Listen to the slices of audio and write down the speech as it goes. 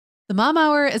The Mom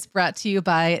Hour is brought to you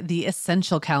by the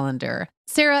Essential Calendar.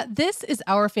 Sarah, this is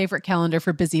our favorite calendar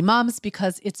for busy moms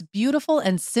because its beautiful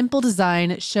and simple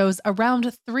design shows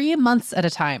around 3 months at a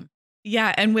time.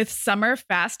 Yeah, and with summer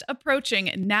fast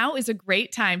approaching, now is a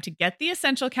great time to get the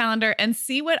Essential Calendar and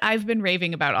see what I've been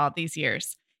raving about all these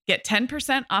years. Get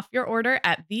 10% off your order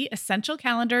at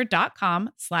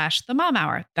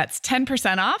theessentialcalendar.com/themomhour. That's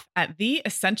 10% off at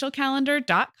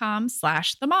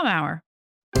theessentialcalendar.com/themomhour.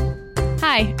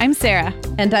 Hi, I'm Sarah.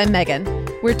 And I'm Megan.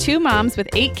 We're 2 moms with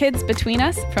 8 kids between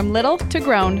us, from little to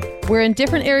grown. We're in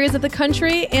different areas of the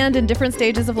country and in different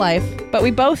stages of life. But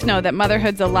we both know that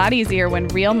motherhood's a lot easier when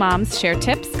real moms share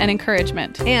tips and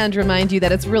encouragement. And remind you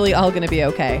that it's really all going to be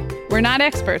okay. We're not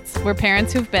experts. We're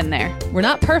parents who've been there. We're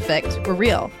not perfect. We're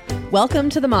real. Welcome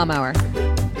to the Mom Hour.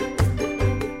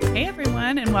 Hey,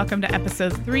 everyone, and welcome to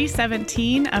episode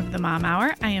 317 of the Mom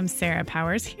Hour. I am Sarah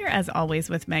Powers, here as always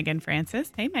with Megan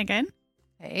Francis. Hey, Megan.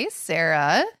 Hey,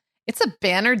 Sarah. It's a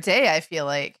banner day, I feel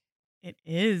like. It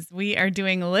is. We are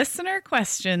doing listener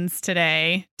questions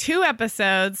today. 2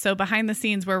 episodes. So behind the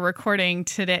scenes, we're recording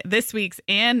today, this week's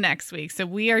and next week. So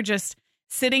we are just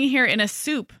sitting here in a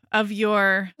soup of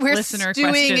your listener questions.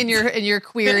 We're stewing in your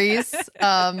queries,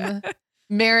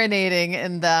 marinating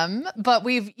in them. But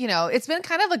we've, it's been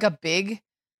kind of like a big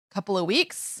couple of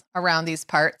weeks around these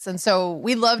parts. And so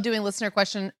we love doing listener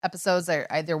question episodes.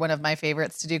 They're one of my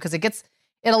favorites to do because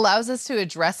it allows us to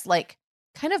address like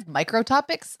kind of micro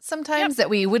topics sometimes that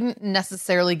we wouldn't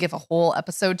necessarily give a whole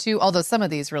episode to, although some of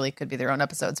these really could be their own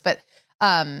episodes. But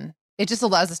it just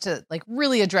allows us to like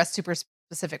really address super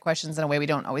specific questions in a way we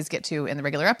don't always get to in the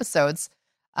regular episodes,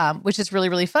 which is really,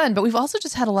 really fun. But we've also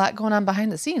just had a lot going on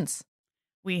behind the scenes.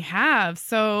 We have.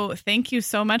 So thank you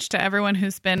so much to everyone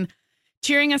who's been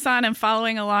cheering us on and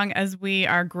following along as we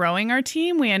are growing our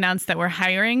team. We announced that we're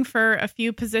hiring for a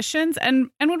few positions. And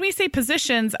when we say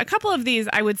positions, a couple of these,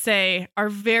 I would say, are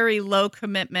very low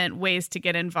commitment ways to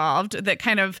get involved that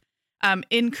kind of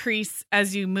increase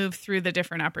as you move through the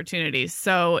different opportunities.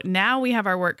 So now we have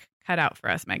our work cut out for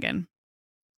us, Megan.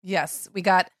 Yes, we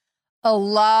got a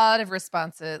lot of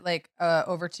responses, like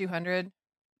over 200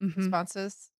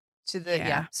 responses to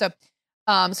the, So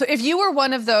if you were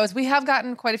one of those, we have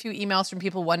gotten quite a few emails from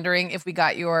people wondering if we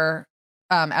got your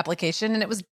application, and it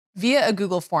was via a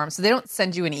Google form. So they don't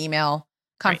send you an email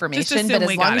confirmation, but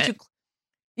as long as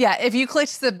if you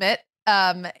clicked submit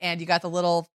and you got the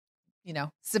little,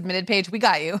 submitted page, we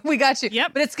got you. We got you.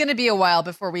 Yep. But it's going to be a while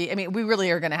before we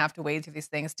really are going to have to wade through these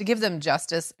things to give them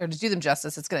justice, or to do them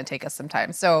justice. It's going to take us some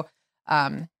time. So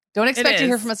don't expect to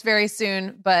hear from us very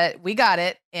soon, but we got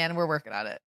it and we're working on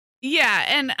it. Yeah.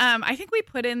 And I think we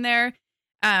put in there,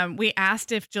 we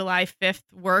asked if July 5th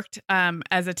worked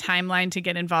as a timeline to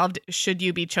get involved. Should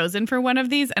you be chosen for one of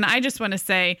these? And I just want to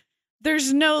say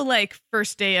there's no like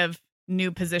first day of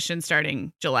new position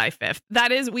starting July 5th.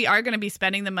 That is, we are going to be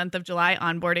spending the month of July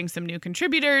onboarding some new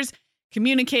contributors,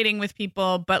 communicating with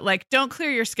people, but like don't clear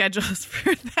your schedules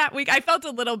for that week. I felt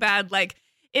a little bad. Like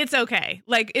it's okay.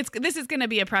 Like this is going to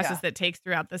be a process that takes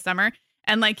throughout the summer.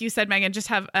 And like you said, Megan, just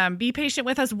have be patient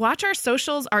with us. Watch our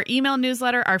socials, our email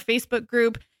newsletter, our Facebook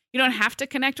group. You don't have to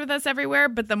connect with us everywhere,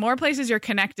 but the more places you're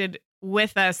connected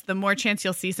with us, the more chance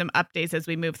you'll see some updates as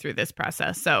we move through this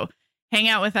process. So hang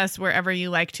out with us wherever you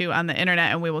like to on the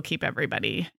internet, and we will keep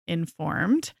everybody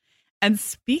informed. And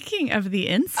speaking of the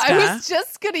Insta, I was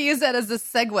just going to use that as a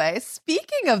segue.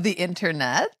 Speaking of the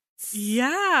internet.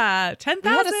 Yeah. 10,000.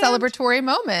 We had a celebratory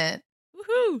moment.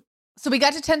 Woohoo. So we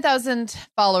got to 10,000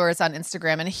 followers on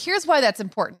Instagram. And here's why that's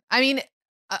important. I mean,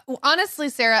 honestly,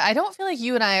 Sarah, I don't feel like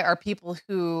you and I are people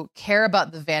who care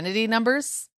about the vanity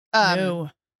numbers.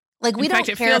 No. Like we don't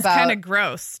care about. It feels kind of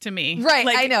gross to me. Right.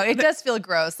 Like, I know. It does feel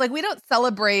gross. Like we don't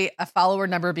celebrate a follower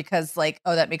number because like,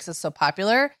 oh, that makes us so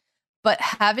popular. But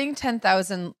having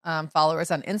 10,000 followers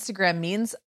on Instagram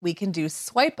means we can do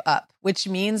swipe up, which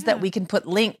means that we can put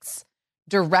links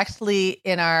directly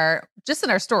in our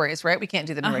stories, right? We can't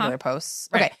do them in regular posts.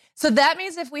 Right. Okay. So that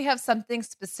means if we have something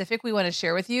specific we want to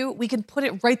share with you, we can put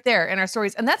it right there in our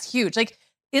stories. And that's huge. Like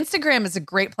Instagram is a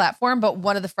great platform, but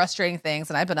one of the frustrating things,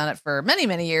 and I've been on it for many,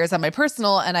 many years on my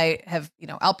personal, and I have,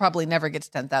 I'll probably never get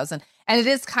to 10,000. And it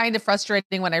is kind of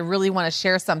frustrating when I really want to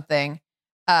share something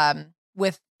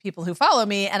with people who follow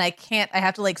me, and I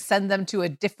have to like send them to a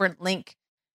different link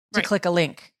to click a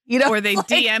link, or they like,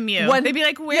 DM you. They'd be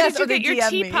like, where did you get your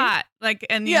teapot? Like,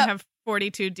 and you have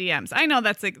 42 DMs. I know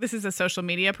that's like, this is a social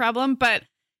media problem, but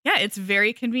yeah, it's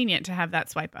very convenient to have that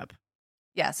swipe up.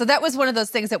 Yeah. So that was one of those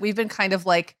things that we've been kind of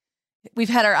like, we've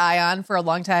had our eye on for a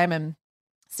long time. And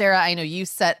Sarah, I know you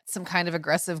set some kind of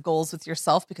aggressive goals with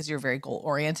yourself because you're very goal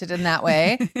oriented in that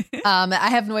way. I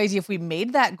have no idea if we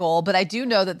made that goal, but I do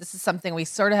know that this is something we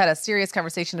sort of had a serious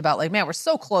conversation about. Like, man, we're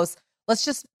so close. Let's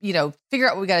just, figure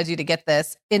out what we got to do to get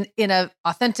this in a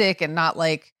authentic and not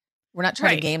like, we're not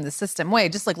trying to game the system way.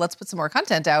 Just like, let's put some more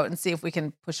content out and see if we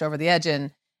can push over the edge.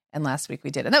 And last week we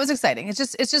did, and that was exciting. It's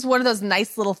just one of those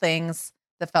nice little things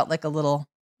that felt like a little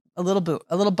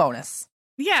bonus.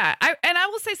 Yeah. I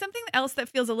will say something else that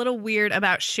feels a little weird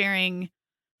about sharing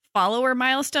follower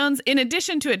milestones, in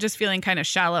addition to it just feeling kind of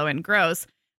shallow and gross.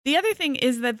 The other thing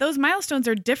is that those milestones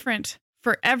are different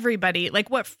for everybody. Like,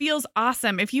 what feels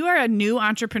awesome, if you are a new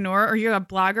entrepreneur or you're a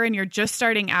blogger and you're just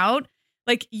starting out,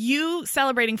 like, you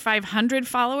celebrating 500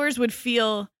 followers would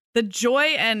feel, the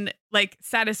joy and like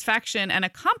satisfaction and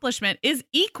accomplishment is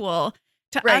equal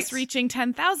to us reaching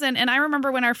 10,000. And I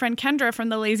remember when our friend Kendra from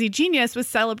The Lazy Genius was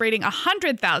celebrating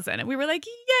 100,000 and we were like,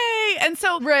 yay. And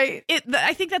so I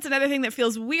think that's another thing that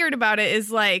feels weird about it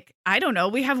is like, I don't know,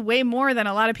 we have way more than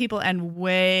a lot of people and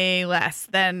way less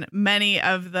than many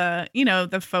of the,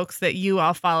 the folks that you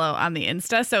all follow on the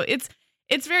Insta. So it's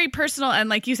very personal. And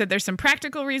like you said, there's some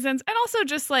practical reasons and also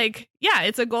just like, yeah,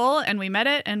 it's a goal and we met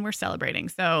it and we're celebrating.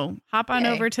 So hop on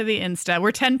over to the Insta.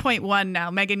 We're 10.1 now.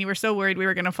 Megan, you were so worried we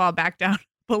were going to fall back down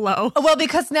below. Well,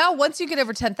 because now once you get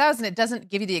over 10,000, it doesn't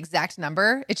give you the exact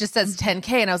number. It just says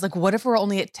 10K. And I was like, what if we're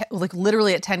only at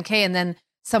literally at 10K and then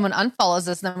someone unfollows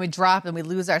us and then we drop and we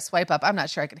lose our swipe up? I'm not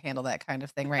sure I could handle that kind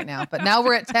of thing right now. But now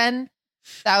we're at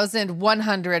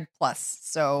 10,100 plus.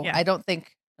 So I don't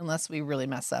think, unless we really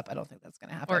mess up, I don't think that's going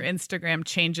to happen. Or Instagram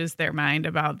changes their mind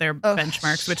about their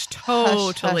benchmarks, which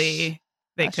totally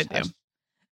they could do.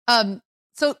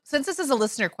 So since this is a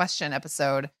listener question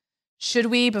episode, should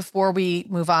we, before we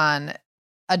move on,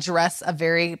 address a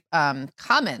very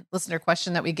common listener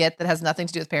question that we get that has nothing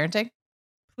to do with parenting?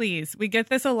 Please. We get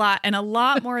this a lot and a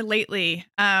lot more lately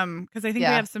because I think we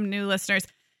have some new listeners.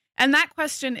 And that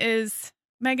question is,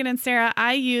 Megan and Sarah,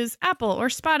 I use Apple or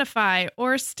Spotify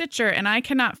or Stitcher, and I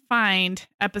cannot find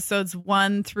episodes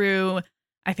 1 through,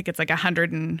 I think it's like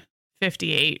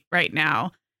 158 right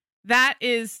now. That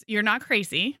is, you're not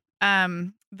crazy.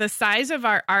 The size of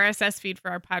our RSS feed for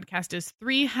our podcast is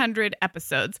 300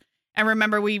 episodes. And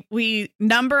remember, we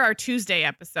number our Tuesday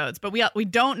episodes, but we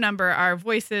don't number our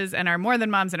voices and our More Than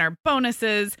Moms and our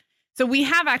bonuses. So we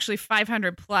have actually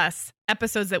 500 plus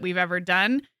episodes that we've ever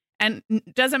done. And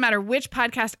it doesn't matter which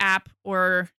podcast app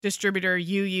or distributor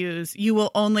you use, you will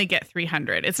only get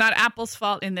 300. It's not Apple's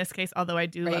fault in this case, although I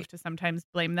do love to sometimes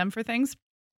blame them for things.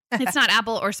 It's not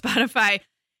Apple or Spotify.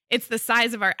 It's the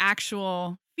size of our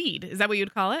actual feed. Is that what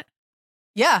you'd call it?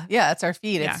 Yeah, it's our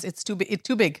feed. Yeah. It's too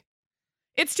big.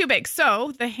 It's too big.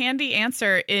 So the handy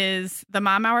answer is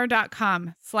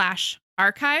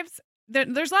themomhour.com/archives.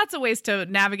 There's lots of ways to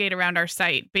navigate around our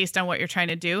site based on what you're trying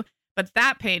to do. But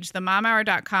that page,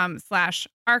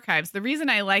 themomhour.com/archives, the reason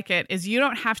I like it is you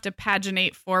don't have to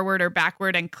paginate forward or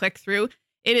backward and click through.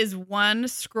 It is one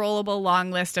scrollable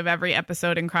long list of every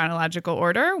episode in chronological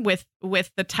order with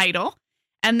the title.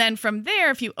 And then from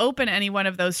there, if you open any one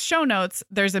of those show notes,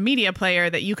 there's a media player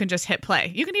that you can just hit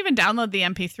play. You can even download the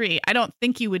MP3. I don't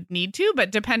think you would need to,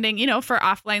 but depending, for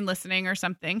offline listening or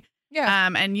something. Yeah.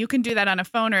 And you can do that on a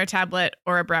phone or a tablet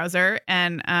or a browser.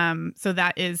 And so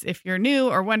that is, if you're new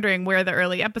or wondering where the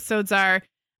early episodes are,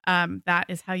 that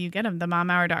is how you get them,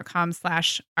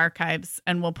 themomhour.com/archives.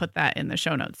 And we'll put that in the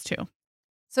show notes too.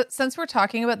 So since we're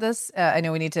talking about this, I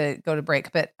know we need to go to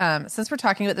break, but since we're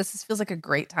talking about this feels like a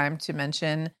great time to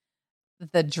mention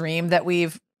the dream that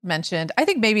we've mentioned. I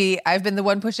think maybe I've been the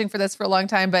one pushing for this for a long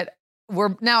time, but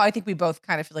I think we both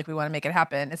kind of feel like we want to make it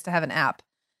happen. It's to have an app.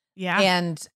 Yeah.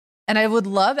 And I would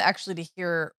love actually to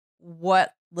hear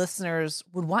what listeners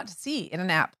would want to see in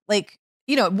an app. Like,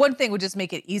 one thing would just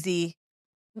make it easy,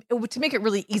 to make it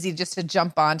really easy just to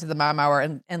jump onto the Mom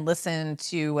Hour and listen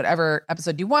to whatever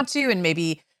episode you want to, and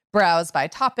maybe browse by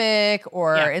topic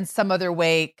or in some other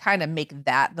way, kind of make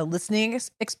that the listening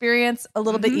experience a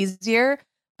little bit easier.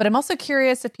 But I'm also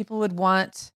curious if people would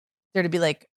want there to be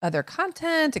like other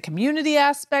content, a community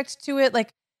aspect to it.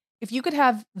 Like if you could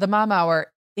have the Mom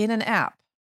Hour in an app,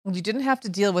 you didn't have to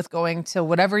deal with going to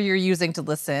whatever you're using to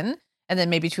listen and then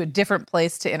maybe to a different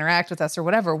place to interact with us or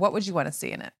whatever. What would you want to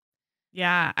see in it?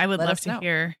 Yeah, I would love to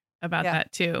hear about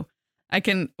that too.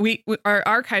 Our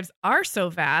archives are so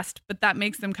vast, but that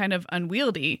makes them kind of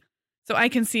unwieldy. So I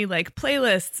can see like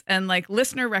playlists and like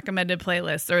listener recommended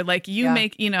playlists, or like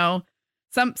make,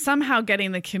 somehow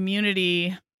getting the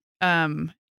community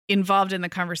involved in the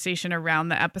conversation around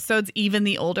the episodes, even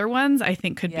the older ones, I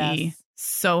think could be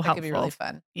so helpful. That could be really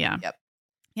fun. Yeah. Yep.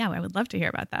 Yeah, I would love to hear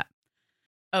about that.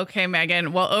 Okay,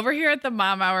 Megan. Well, over here at the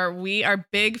Mom Hour, we are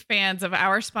big fans of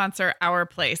our sponsor, Our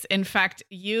Place. In fact,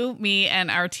 you, me,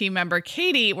 and our team member,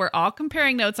 Katie, were all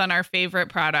comparing notes on our favorite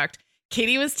product.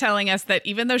 Katie was telling us that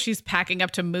even though she's packing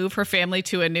up to move her family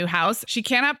to a new house, she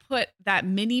cannot put that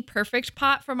mini perfect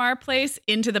pot from Our Place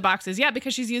into the boxes yet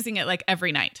because she's using it like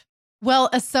every night. Well,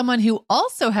 as someone who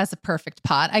also has a perfect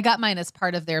pot, I got mine as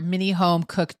part of their mini home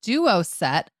cook duo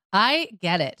set. I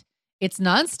get it. It's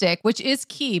nonstick, which is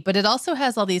key, but it also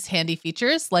has all these handy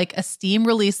features like a steam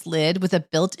release lid with a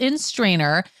built-in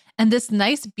strainer and this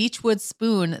nice beechwood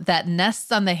spoon that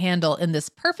nests on the handle in this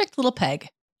perfect little peg.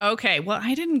 Okay, well,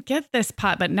 I didn't get this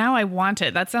pot, but now I want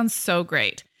it. That sounds so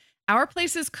great. Our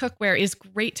Place's cookware is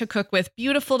great to cook with,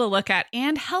 beautiful to look at,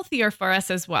 and healthier for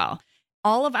us as well.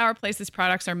 All of Our Place's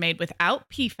products are made without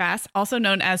PFAS, also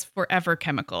known as forever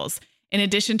chemicals. In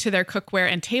addition to their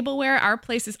cookware and tableware, Our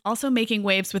Place is also making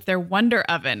waves with their Wonder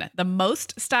Oven, the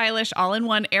most stylish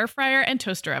all-in-one air fryer and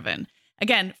toaster oven.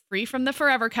 Again, free from the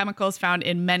forever chemicals found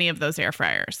in many of those air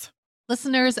fryers.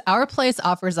 Listeners, Our Place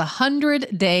offers a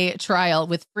 100-day trial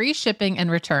with free shipping and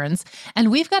returns,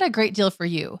 and we've got a great deal for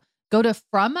you. Go to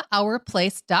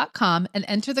FromOurPlace.com and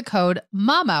enter the code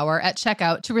MOMHOUR at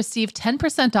checkout to receive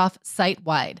 10% off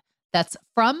site-wide. That's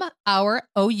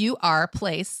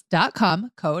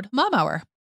FromOurPlace.com, code MOMHOUR.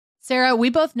 Sarah, we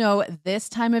both know this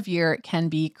time of year can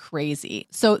be crazy.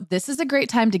 So this is a great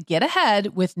time to get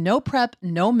ahead with no prep,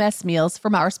 no mess meals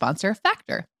from our sponsor,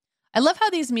 Factor. I love how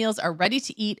these meals are ready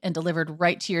to eat and delivered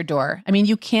right to your door. I mean,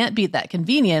 you can't beat that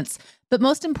convenience, but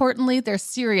most importantly, they're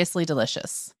seriously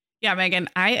delicious. Yeah, Megan,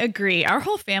 I agree. Our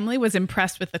whole family was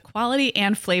impressed with the quality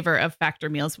and flavor of Factor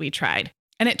meals we tried.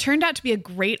 And it turned out to be a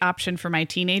great option for my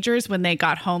teenagers when they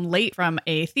got home late from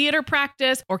a theater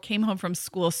practice or came home from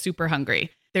school super hungry.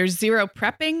 There's zero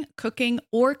prepping, cooking,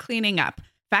 or cleaning up.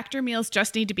 Factor meals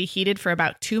just need to be heated for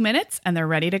about 2 minutes and they're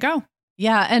ready to go.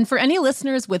 Yeah, and for any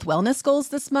listeners with wellness goals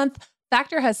this month,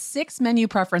 Factor has 6 menu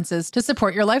preferences to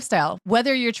support your lifestyle.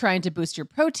 Whether you're trying to boost your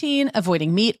protein,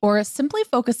 avoiding meat, or simply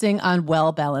focusing on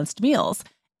well-balanced meals.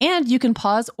 And you can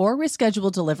pause or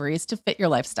reschedule deliveries to fit your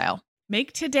lifestyle.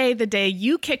 Make today the day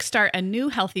you kickstart a new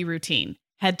healthy routine.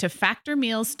 Head to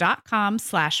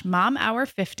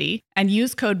factormeals.com/momhour50 and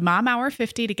use code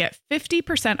momhour50 to get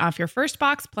 50% off your first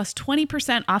box plus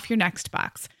 20% off your next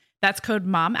box. That's code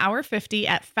momhour50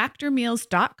 at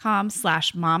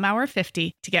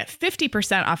factormeals.com/momhour50 to get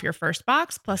 50% off your first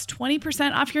box plus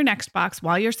 20% off your next box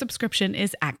while your subscription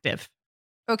is active.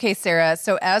 Okay, Sarah.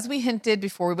 So as we hinted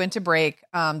before we went to break,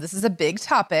 this is a big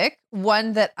topic,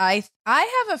 one that I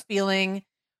have a feeling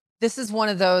this is one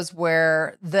of those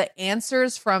where the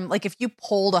answers from, like, if you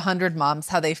polled 100 moms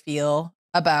how they feel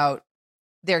about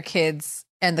their kids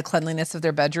and the cleanliness of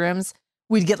their bedrooms,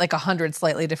 we'd get like 100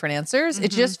 slightly different answers. Mm-hmm.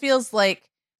 It just feels like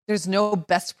there's no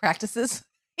best practices.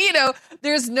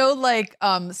 There's no like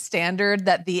standard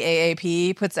that the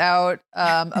AAP puts out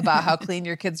about how clean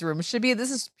your kids' room should be.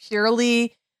 This is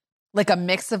purely like a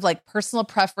mix of like personal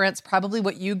preference, probably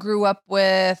what you grew up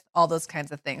with, all those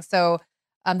kinds of things. So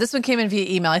this one came in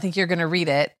via email. I think you're going to read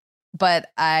it,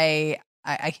 but I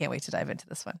can't wait to dive into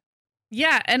this one.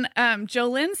 Yeah. And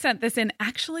Jolynn sent this in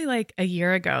actually like a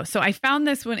year ago. So I found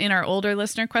this one in our older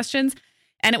listener questions.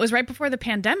 And it was right before the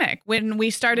pandemic when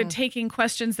we started taking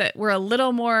questions that were a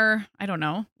little more, I don't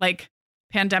know, like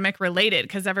pandemic related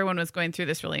because everyone was going through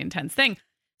this really intense thing.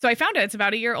 So I found it. It's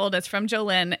about a year old. It's from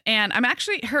Jolynn. And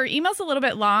her email's a little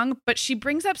bit long, but she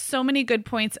brings up so many good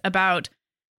points about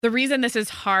the reason this is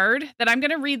hard that I'm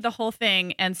going to read the whole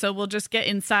thing. And so we'll just get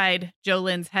inside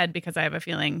Jolynn's head because I have a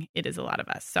feeling it is a lot of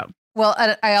us. So. Well,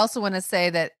 I also want to say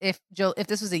that if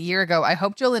this was a year ago, I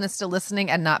hope Jolynn is still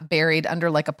listening and not buried under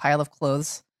like a pile of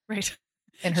clothes, right,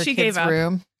 in her kid's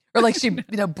room, or like she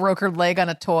broke her leg on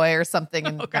a toy or something,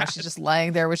 and now she's just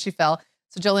lying there where she fell.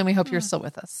 So Jolynn, we hope you're still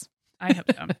with us. I hope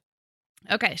so.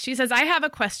 Okay, she says, I have a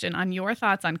question on your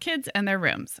thoughts on kids and their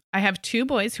rooms. I have 2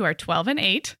 boys who are 12 and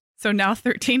 8, so now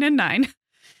 13 and 9.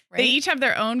 Right. They each have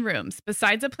their own rooms.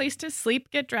 Besides a place to sleep,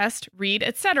 get dressed, read,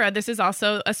 etc., this is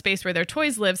also a space where their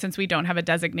toys live since we don't have a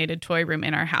designated toy room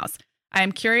in our house. I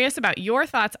am curious about your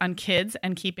thoughts on kids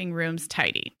and keeping rooms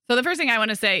tidy. So the first thing I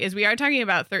want to say is we are talking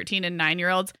about 13 and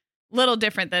 9-year-olds, little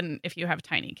different than if you have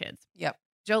tiny kids. Yep.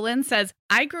 Jolynn says,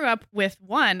 I grew up with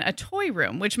a toy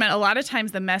room, which meant a lot of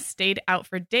times the mess stayed out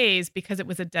for days because it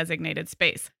was a designated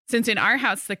space. Since in our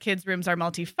house, the kids' rooms are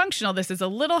multifunctional, this is a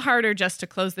little harder just to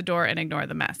close the door and ignore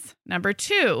the mess. Number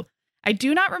 2, I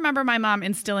do not remember my mom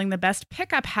instilling the best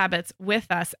pickup habits with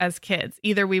us as kids.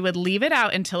 Either we would leave it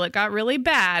out until it got really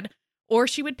bad, or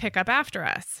she would pick up after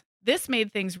us. This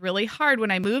made things really hard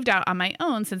when I moved out on my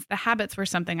own since the habits were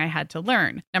something I had to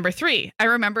learn. Number 3, I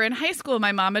remember in high school,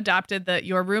 my mom adopted the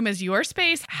your room is your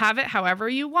space, have it however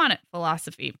you want it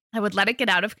philosophy. I would let it get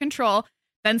out of control,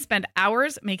 then spend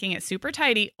hours making it super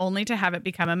tidy only to have it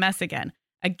become a mess again.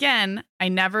 Again, I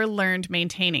never learned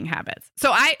maintaining habits.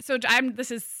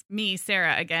 This is me,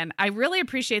 Sarah, again. I really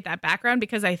appreciate that background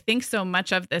because I think so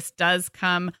much of this does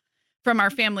come from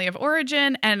our family of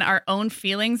origin and our own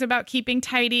feelings about keeping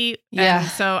tidy. Yeah.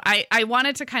 And so I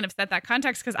wanted to kind of set that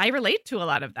context because I relate to a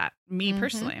lot of that, me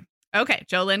personally. Okay,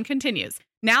 Jolynn continues.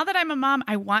 Now that I'm a mom,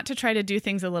 I want to try to do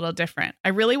things a little different. I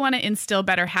really want to instill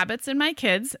better habits in my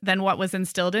kids than what was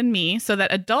instilled in me so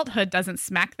that adulthood doesn't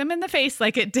smack them in the face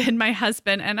like it did my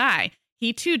husband and I.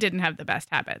 He too didn't have the best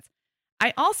habits.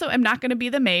 I also am not going to be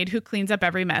the maid who cleans up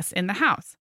every mess in the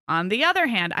house. On the other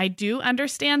hand, I do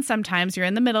understand sometimes you're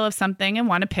in the middle of something and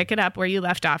want to pick it up where you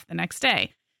left off the next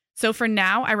day. So for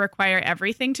now, I require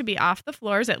everything to be off the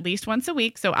floors at least once a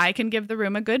week so I can give the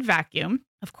room a good vacuum.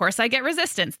 Of course, I get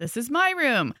resistance. This is my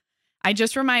room. I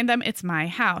just remind them it's my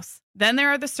house. Then there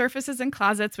are the surfaces and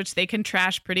closets, which they can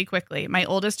trash pretty quickly. My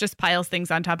oldest just piles things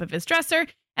on top of his dresser,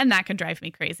 and that can drive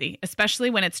me crazy, especially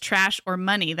when it's trash or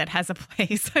money that has a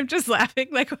place. I'm just laughing.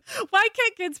 Like, why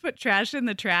can't kids put trash in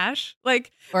the trash?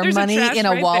 Like, or money in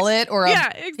a wallet or a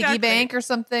exactly. piggy bank or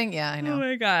something. Yeah, I know. Oh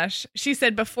my gosh. She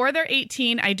said, before they're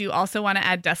 18, I do also want to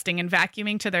add dusting and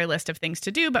vacuuming to their list of things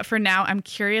to do. But for now, I'm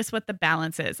curious what the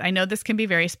balance is. I know this can be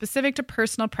very specific to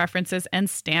personal preferences and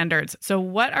standards. So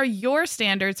what are your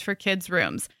standards for kids'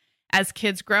 rooms? As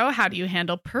kids grow, how do you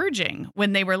handle purging?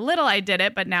 When they were little, I did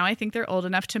it, but now I think they're old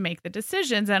enough to make the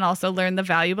decisions and also learn the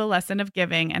valuable lesson of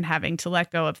giving and having to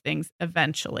let go of things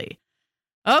eventually.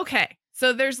 Okay.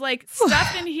 So there's like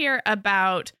stuff in here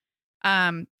about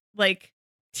like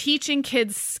teaching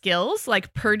kids skills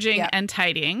like purging and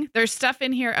tidying. There's stuff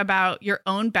in here about your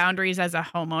own boundaries as a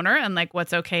homeowner and like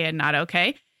what's okay and not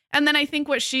okay. And then I think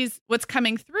what's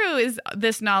coming through is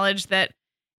this knowledge that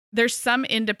there's some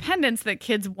independence that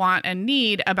kids want and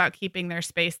need about keeping their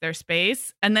space.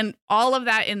 And then all of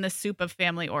that in the soup of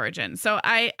family origin. So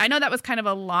I know that was kind of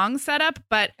a long setup,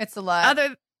 but it's a lot.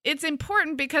 It's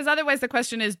important because otherwise the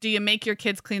question is, do you make your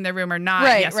kids clean their room or not?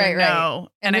 Right, yes right, or no. Right.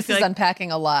 And this is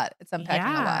unpacking a lot. It's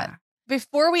unpacking a lot.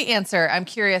 Before we answer, I'm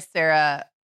curious, Sarah,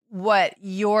 what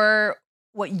your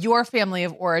family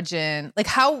of origin, like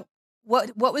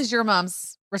what was your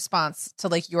mom's response to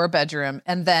like your bedroom?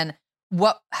 And then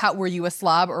how were you a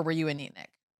slob or were you a neatnik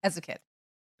as a kid?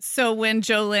 So when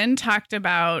Jolynn talked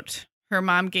about her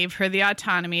mom gave her the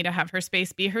autonomy to have her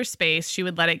space be her space, she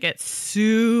would let it get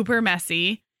super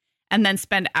messy and then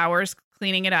spend hours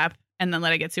cleaning it up and then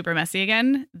let it get super messy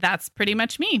again. That's pretty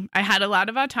much me. I had a lot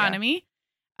of autonomy.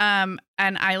 And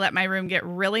I let my room get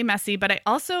really messy, but I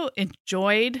also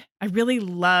I really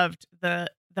loved the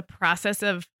process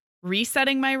of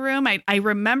resetting my room. I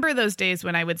remember those days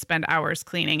when I would spend hours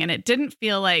cleaning and it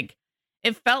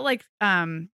felt like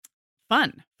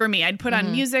fun for me. I'd put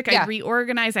on music, I'd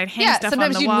reorganize, I'd hang stuff on the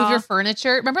wall. Sometimes you'd move your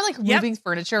furniture. Remember like moving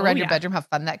furniture around your bedroom, how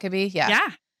fun that could be? Yeah. Yeah.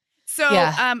 So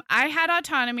I had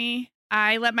autonomy.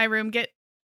 I let my room get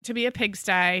to be a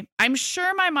pigsty. I'm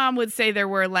sure my mom would say there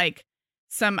were like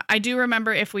I do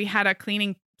remember if we had a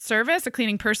cleaning service, a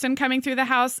cleaning person coming through the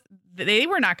house, they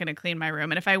were not going to clean my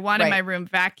room. And if I wanted my room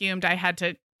vacuumed, I had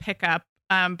to pick up.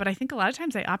 But I think a lot of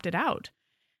times I opted out.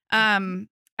 I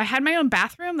had my own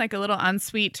bathroom, like a little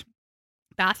ensuite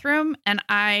bathroom. And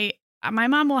my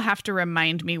mom will have to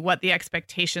remind me what the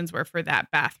expectations were for that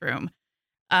bathroom.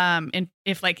 And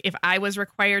if I was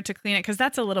required to clean it, because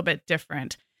that's a little bit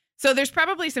different. So there's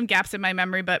probably some gaps in my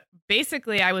memory, but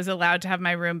basically I was allowed to have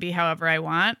my room be however I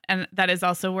want. And that is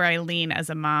also where I lean as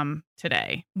a mom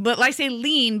today. But I say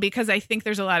lean because I think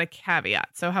there's a lot of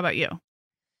caveats. So how about you?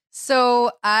 So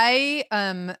I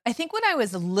think when I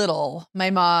was little,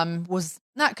 my mom was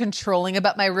not controlling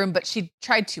about my room, but she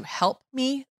tried to help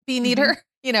me be neater,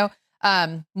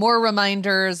 more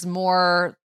reminders,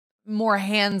 more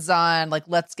hands-on, like,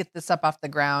 let's get this up off the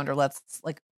ground or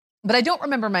but I don't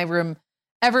remember my room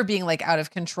ever being like out of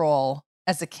control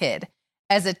as a kid.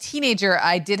 As a teenager,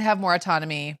 I did have more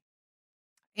autonomy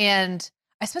and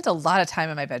I spent a lot of time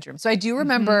in my bedroom. So I do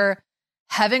remember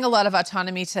having a lot of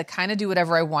autonomy to kind of do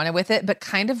whatever I wanted with it, but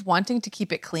kind of wanting to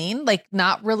keep it clean. Like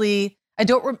not really,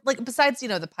 besides,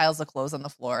 the piles of clothes on the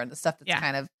floor and the stuff that's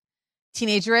kind of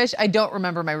teenagerish, I don't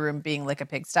remember my room being like a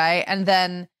pigsty. And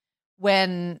then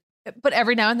but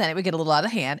every now and then it would get a little out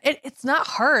of hand. It's not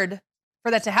hard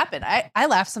for that to happen. I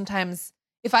laugh sometimes.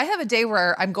 If I have a day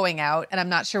where I'm going out and I'm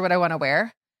not sure what I want to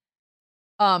wear,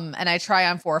 and I try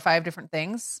on 4 or 5 different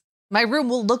things, my room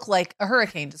will look like a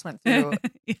hurricane just went through.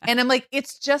 Yeah. And I'm like,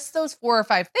 it's just those 4 or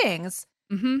 5 things.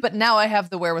 Mm-hmm. But now I have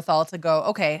the wherewithal to go,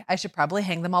 okay, I should probably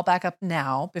hang them all back up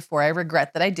now before I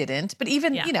regret that I didn't. But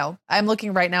even, Yeah. you know, I'm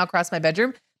looking right now across my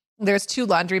bedroom. There's 2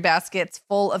 laundry baskets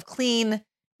full of clean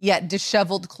yet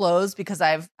disheveled clothes because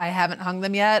I haven't hung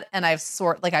them yet. And I've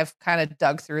kind of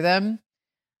dug through them.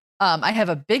 I have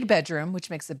a big bedroom, which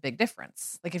makes a big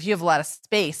difference. Like if you have a lot of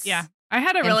space. Yeah. I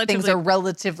had a and things are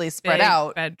relatively spread big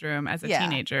out. bedroom as a Yeah.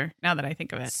 teenager, now that I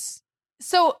think of it.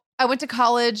 So I went to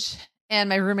college and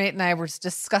my roommate and I were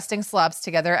disgusting slobs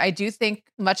together. I do think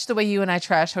much the way you and I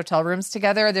trash hotel rooms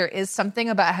together, there is something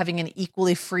about having an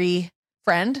equally free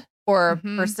friend or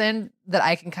Mhm. person that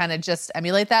I can kind of just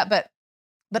emulate that. But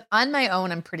on my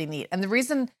own, I'm pretty neat. And the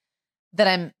reason that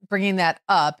I'm bringing that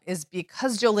up is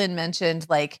because Jolynn mentioned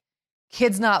like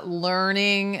kids not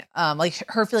learning, like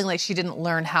her feeling like she didn't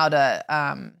learn how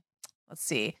to,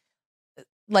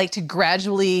 like to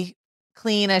gradually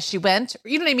clean as she went.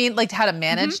 You know what I mean? Like how to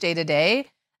manage day to day.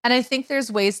 And I think there's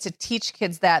ways to teach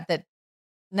kids that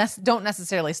don't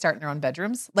necessarily start in their own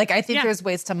bedrooms. Like I think Yeah. there's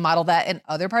ways to model that in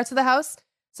other parts of the house.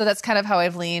 So that's kind of how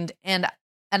I've leaned. And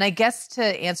I guess to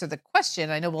answer the question,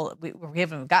 I know we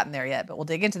haven't gotten there yet, but we'll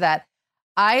dig into that.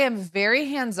 I am very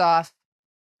hands off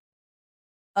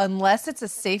unless it's a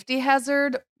safety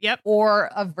hazard Yep. or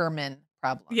a vermin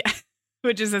problem. Yeah.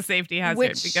 Which is a safety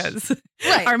hazard because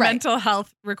Right, our right. mental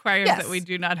health requires Yes. that we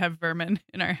do not have vermin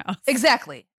in our house.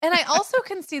 Exactly. And I also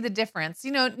can see the difference.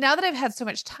 You know, now that I've had so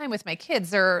much time with my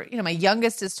kids, my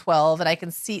youngest is 12 and I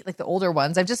can see like the older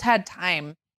ones. I've just had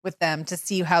time with them to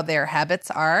see how their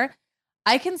habits are.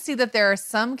 I can see that there are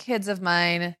some kids of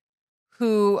mine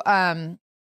who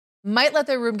might let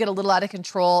their room get a little out of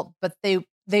control, but they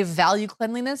value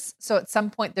cleanliness. So at some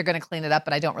point they're going to clean it up,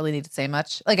 and I don't really need to say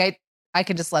much. Like I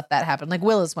can just let that happen. Like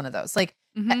Will is one of those. Like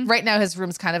Mhm. right now his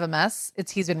room's kind of a mess.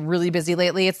 He's been really busy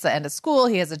lately. It's the end of school.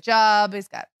 He has a job. He's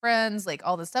got friends. Like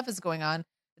all this stuff is going on.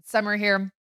 It's summer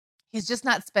here. He's just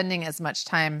not spending as much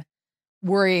time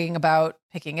worrying about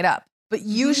picking it up. But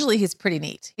usually he's pretty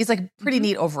neat. He's like pretty Mhm.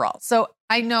 neat overall. So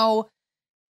I know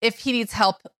if he needs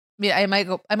help, I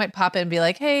might pop in and be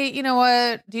like, hey, you know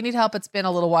what? Do you need help? It's been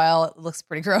a little while. It looks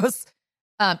pretty gross.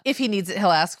 If he needs it, he'll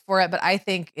ask for it, but I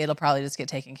think it'll probably just get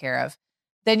taken care of.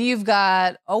 Then you've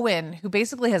got Owen, who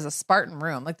basically has a Spartan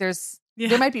room. Like there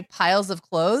might be piles of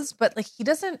clothes, but like he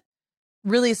doesn't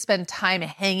really spend time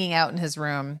hanging out in his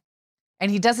room,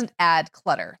 and he doesn't add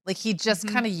clutter. Like he just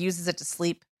kind of uses it to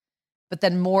sleep, but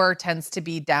then more tends to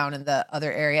be down in the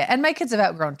other area. And my kids have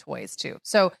outgrown toys too.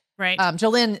 So Right.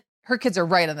 Jolynn, her kids are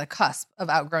right on the cusp of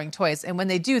outgrowing toys. And when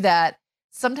they do that,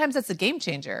 sometimes it's a game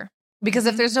changer. Because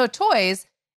if there's no toys,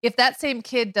 if that same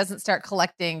kid doesn't start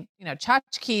collecting,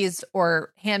 tchotchkes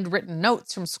or handwritten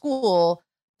notes from school,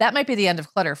 that might be the end of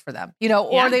clutter for them, or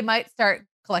Yeah. they might start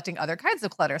collecting other kinds of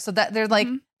clutter. So that they're like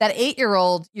that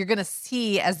 8-year-old, you're going to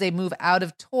see as they move out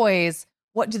of toys,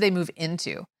 what do they move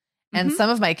into? And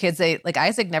some of my kids, like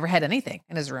Isaac never had anything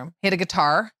in his room. He had a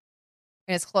guitar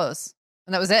and his clothes.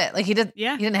 And that was it. Like he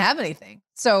didn't have anything.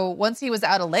 So once he was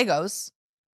out of Legos,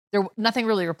 nothing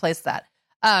really replaced that.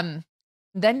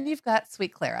 Then you've got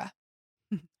sweet Clara,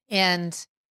 and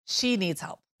she needs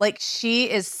help. Like she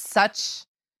is such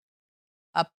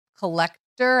a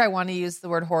collector. I want to use the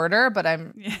word hoarder, but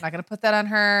I'm not going to put that on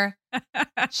her.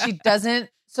 She doesn't.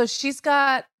 So she's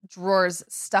got drawers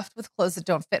stuffed with clothes that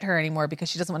don't fit her anymore because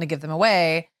she doesn't want to give them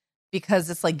away, because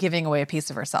it's like giving away a piece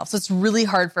of herself. So it's really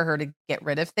hard for her to get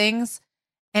rid of things.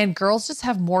 And girls just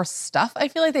have more stuff. I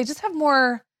feel like they just have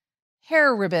more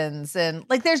hair ribbons, and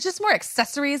like there's just more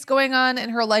accessories going on in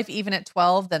her life, even at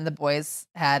 12, than the boys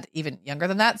had even younger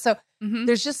than that. So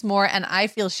there's just more. And I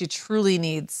feel she truly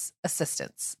needs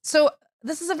assistance. So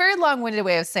this is a very long-winded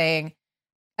way of saying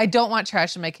I don't want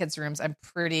trash in my kids' rooms. I'm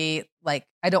pretty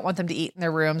I don't want them to eat in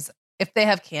their rooms. If they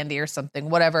have candy or something,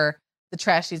 whatever, the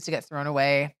trash needs to get thrown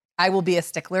away. I will be a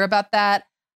stickler about that.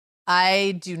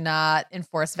 I do not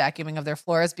enforce vacuuming of their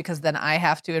floors, because then I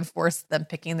have to enforce them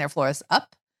picking their floors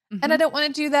up. And I don't want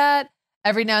to do that.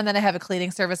 Every now and then I have a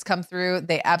cleaning service come through.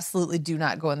 They absolutely do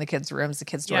not go in the kids' rooms. The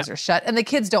kids' doors are shut, and the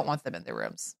kids don't want them in their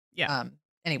rooms. Yeah.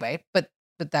 Anyway, but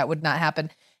that would not happen.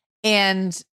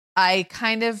 And I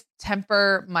kind of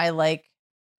temper my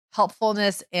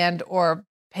helpfulness and or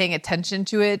paying attention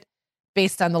to it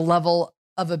based on the level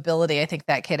of ability I think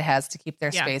that kid has to keep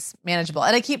their space manageable.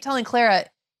 And I keep telling Clara,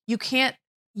 you can't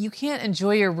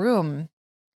enjoy your room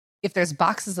if there's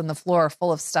boxes on the floor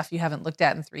full of stuff you haven't looked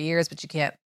at in 3 years, but you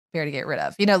can't bear to get rid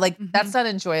of. That's not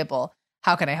enjoyable.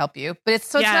 How can I help you? But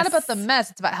it's not about the mess.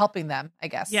 It's about helping them, I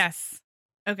guess. Yes.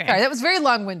 Okay. Sorry, that was very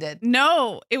long-winded.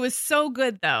 No, it was so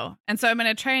good though. And so I'm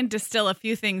going to try and distill a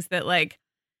few things that like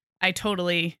I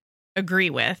totally agree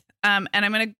with. And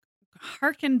I'm going to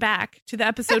harken back to the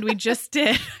episode we just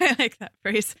did. I like that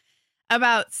phrase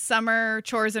about summer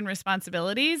chores and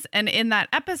responsibilities. And in that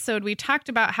episode, we talked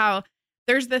about how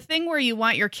there's the thing where you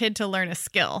want your kid to learn a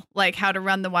skill, like how to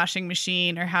run the washing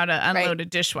machine or how to unload a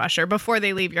dishwasher before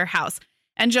they leave your house.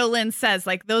 And Jolynn says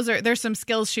like there's some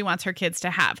skills she wants her kids to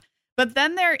have. But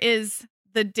then there is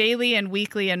the daily and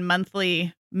weekly and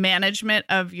monthly management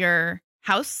of your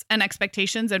house and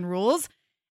expectations and rules.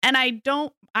 And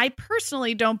I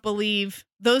personally don't believe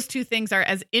those two things are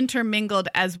as intermingled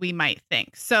as we might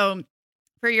think. So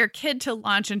for your kid to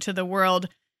launch into the world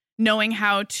knowing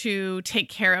how to take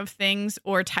care of things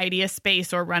or tidy a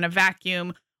space or run a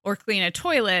vacuum or clean a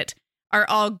toilet are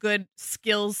all good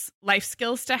skills, life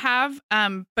skills to have.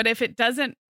 But if it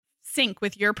doesn't sync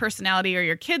with your personality or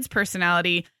your kid's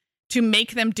personality to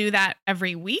make them do that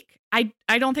every week, I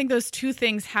don't think those two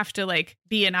things have to like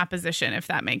be in opposition, if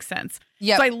that makes sense.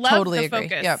 Yeah, so I love totally the agree.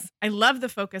 focus. Yep. I love the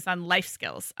focus on life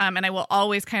skills. And I will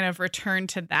always kind of return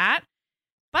to that.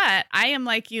 But I am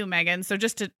like you, Megan. So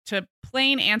just to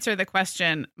plain answer the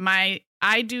question,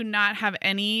 I do not have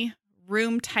any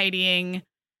room tidying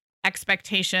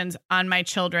expectations on my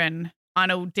children on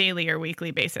a daily or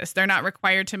weekly basis. They're not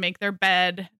required to make their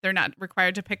bed. They're not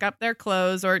required to pick up their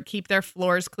clothes or keep their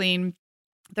floors clean.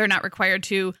 They're not required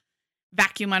to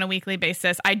vacuum on a weekly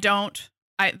basis.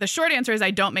 The short answer is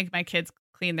I don't make my kids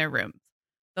clean their rooms.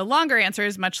 The longer answer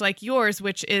is much like yours,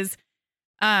 which is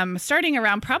starting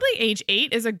around probably age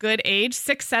 8 is a good age,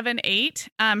 6, 7, 8,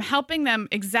 helping them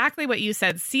exactly what you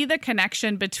said, see the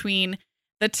connection between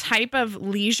the type of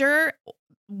leisure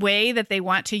way that they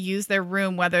want to use their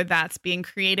room, whether that's being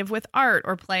creative with art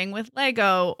or playing with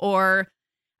Lego, or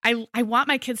I want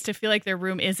my kids to feel like their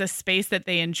room is a space that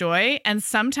they enjoy. And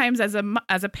sometimes as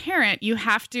a parent, you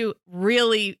have to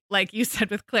really, like you said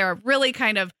with Clara, really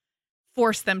kind of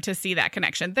force them to see that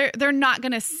connection. They're not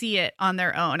going to see it on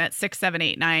their own at 6, 7,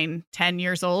 8, 9, 10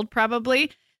 years old, probably.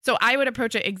 So I would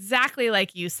approach it exactly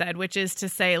like you said, which is to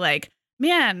say like,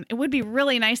 man, it would be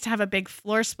really nice to have a big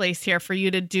floor space here for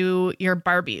you to do your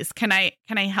Barbies. Can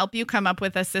I help you come up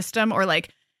with a system? Or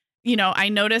like, I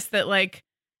noticed that like,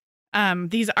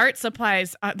 these art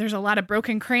supplies, there's a lot of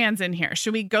broken crayons in here.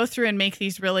 Should we go through and make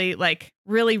these really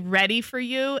ready for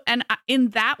you? And in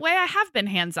that way, I have been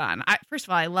hands-on. First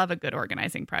of all, I love a good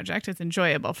organizing project. It's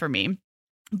enjoyable for me.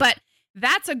 But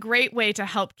that's a great way to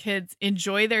help kids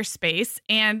enjoy their space.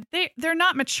 And they're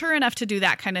not mature enough to do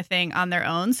that kind of thing on their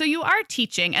own. So you are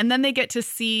teaching, and then they get to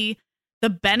see the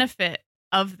benefit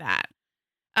of that.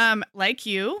 Like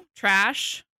you,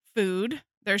 trash, food,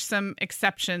 there's some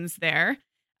exceptions there.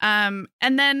 And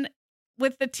then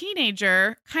with the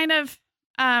teenager, kind of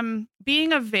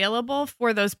being available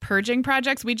for those purging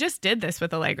projects. We just did this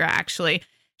with Allegra, actually.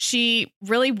 She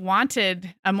really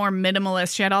wanted a more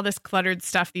minimalist. She had all this cluttered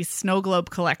stuff, these snow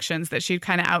globe collections that she'd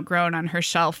kind of outgrown on her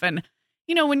shelf. And,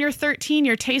 when you're 13,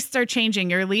 your tastes are changing,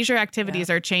 your leisure activities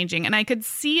are changing. And I could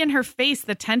see in her face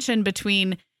the tension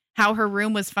between how her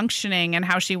room was functioning and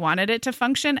how she wanted it to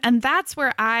function. And that's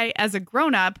where I, as a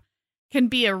grown-up, can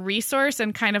be a resource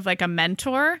and kind of like a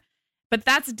mentor. But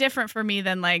that's different for me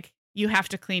than like, you have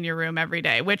to clean your room every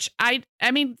day, which I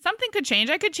mean, something could change.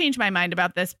 I could change my mind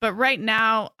about this. But right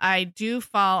now, I do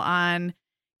fall on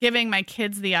giving my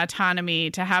kids the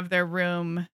autonomy to have their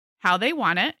room how they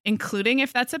want it, including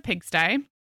if that's a pigsty.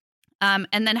 And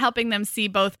then helping them see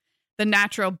both the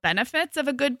natural benefits of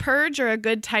a good purge or a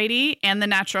good tidy and the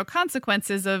natural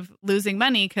consequences of losing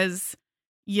money because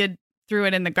you threw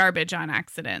it in the garbage on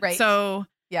accident. Right. So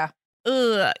yeah,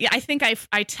 I think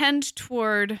I tend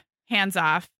toward hands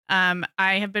off. I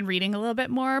have been reading a little bit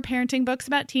more parenting books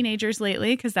about teenagers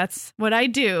lately because that's what I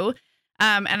do.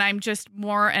 And I'm just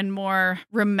more and more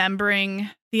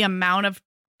remembering the amount of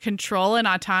control and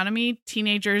autonomy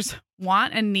teenagers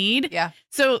want and need. Yeah.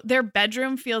 So their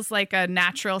bedroom feels like a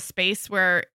natural space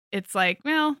where it's like,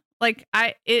 well, like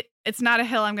it's not a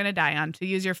hill I'm going to die on, to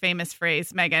use your famous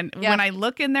phrase, Megan. Yeah. When I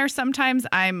look in there, sometimes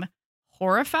I'm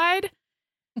horrified,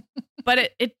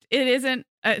 but it isn't.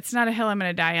 It's not a hill I'm going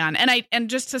to die on. And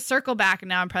just to circle back, and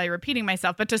now I'm probably repeating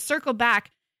myself, but to circle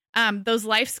back, those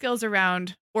life skills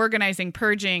around organizing,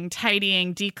 purging,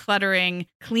 tidying, decluttering,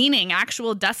 cleaning,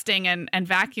 actual dusting and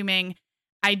vacuuming,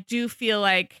 I do feel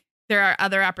like there are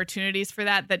other opportunities for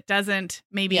that doesn't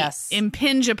maybe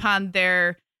impinge upon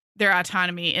their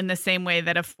autonomy in the same way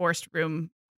that a forced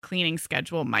room cleaning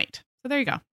schedule might. So there you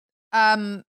go.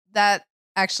 That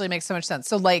actually makes so much sense.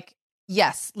 So like,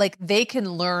 yes, like they can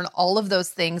learn all of those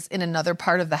things in another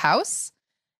part of the house.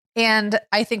 And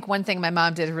I think one thing my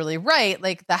mom did really right,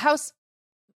 like the house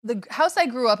I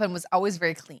grew up in was always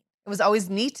very clean. It was always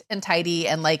neat and tidy,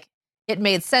 and like it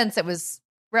made sense. It was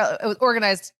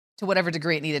organized to whatever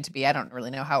degree it needed to be. I don't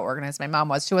really know how organized my mom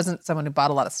was. She wasn't someone who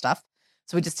bought a lot of stuff.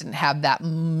 So we just didn't have that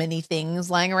many things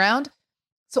lying around.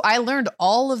 So I learned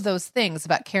all of those things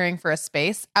about caring for a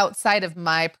space outside of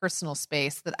my personal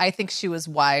space that I think she was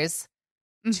wise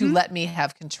to let me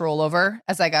have control over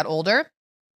as I got older.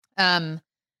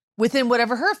 Within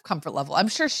whatever her comfort level. I'm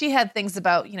sure she had things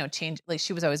about, change. Like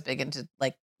she was always big into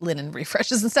like linen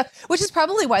refreshes and stuff, which is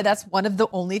probably why that's one of the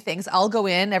only things I'll go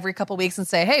in every couple of weeks and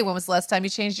say, hey, when was the last time you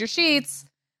changed your sheets?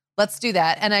 Let's do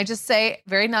that. And I just say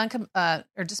very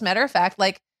or just matter of fact,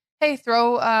 like, hey,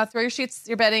 throw your sheets,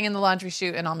 your bedding in the laundry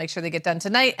chute, and I'll make sure they get done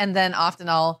tonight. And then often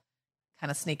I'll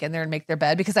kind of sneak in there and make their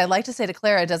bed, because I like to say to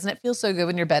Clara, doesn't it feel so good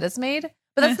when your bed is made?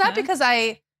 But that's not because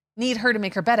I need her to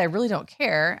make her bed. I really don't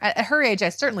care. At her age, I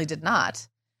certainly did not.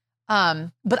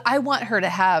 But I want her to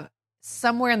have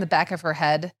somewhere in the back of her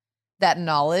head that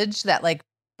knowledge, that like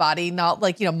body, not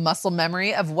like, muscle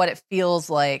memory of what it feels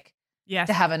like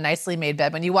to have a nicely made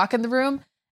bed when you walk in the room.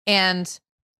 And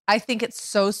I think it's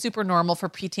so super normal for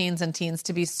preteens and teens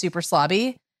to be super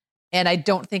slobby. And I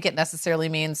don't think it necessarily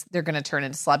means they're going to turn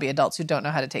into slobby adults who don't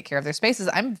know how to take care of their spaces.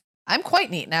 I'm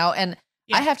quite neat now, and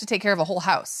I have to take care of a whole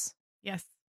house. Yes.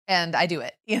 And I do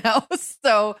it,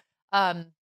 So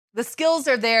the skills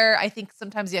are there. I think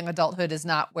sometimes young adulthood is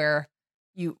not where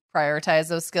you prioritize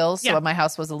those skills. So my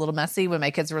house was a little messy when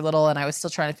my kids were little, and I was still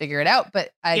trying to figure it out,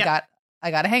 but I got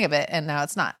a hang of it, and now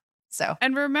it's not. So,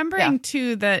 and remembering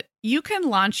too that you can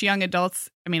launch young adults.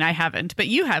 I mean, I haven't, but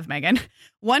you have, Megan.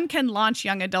 One can launch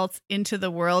young adults into the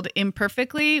world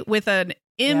imperfectly with an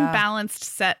imbalanced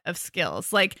set of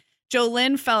skills. Like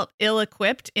Jolynn felt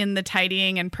ill-equipped in the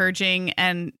tidying and purging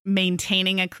and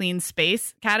maintaining a clean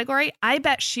space category. I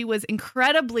bet she was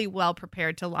incredibly well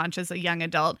prepared to launch as a young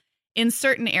adult in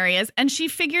certain areas, and she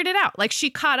figured it out. Like she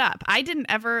caught up. I didn't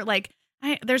ever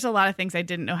there's a lot of things I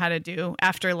didn't know how to do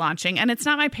after launching, and it's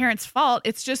not my parents' fault.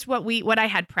 It's just what I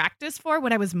had practice for,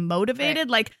 what I was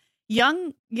motivated. Right. Like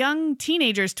young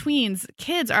teenagers, tweens,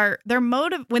 kids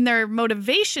when their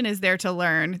motivation is there to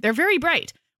learn, they're very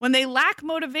bright. When they lack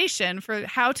motivation for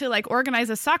how to like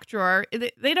organize a sock drawer,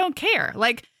 they don't care.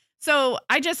 Like, so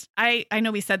I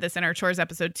know we said this in our chores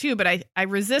episode too, but I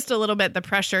resist a little bit the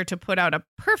pressure to put out a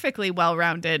perfectly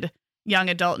well-rounded young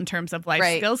adult in terms of life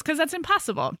skills, because that's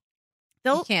impossible.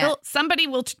 Somebody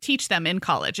will teach them in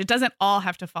college. It doesn't all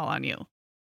have to fall on you.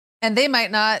 And they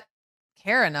might not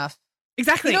care enough.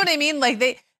 Exactly. You know what I mean?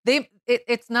 Like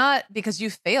it's not because you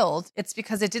failed. It's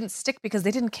because it didn't stick, because they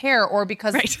didn't care, or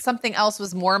because something else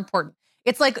was more important.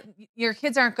 It's like your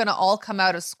kids aren't going to all come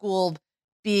out of school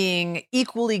being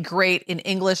equally great in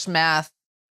English, math,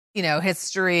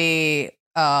 history,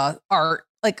 art.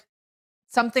 Like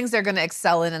some things they're going to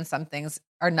excel in, and some things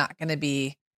are not going to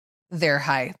be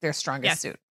their strongest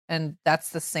suit. And that's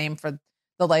the same for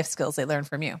the life skills they learn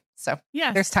from you. So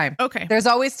there's time. Okay. There's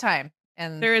always time.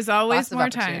 And there is always more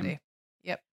time.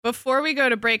 Yep. Before we go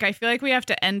to break, I feel like we have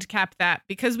to end cap that,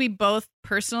 because we both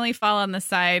personally fall on the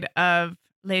side of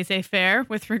laissez-faire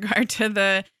with regard to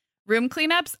the room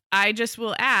cleanups. I just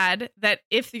will add that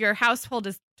if your household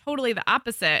is totally the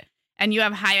opposite and you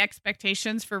have high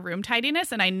expectations for room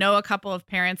tidiness, and I know a couple of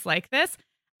parents like this,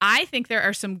 I think there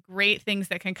are some great things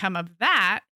that can come of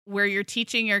that, where you're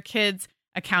teaching your kids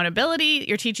accountability,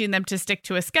 you're teaching them to stick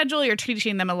to a schedule, you're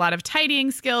teaching them a lot of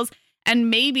tidying skills, and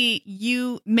maybe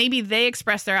they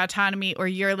express their autonomy, or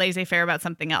you're laissez-faire about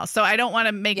something else. So I don't want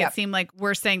to make it seem like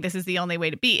we're saying this is the only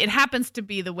way to be. It happens to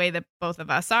be the way that both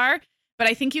of us are, but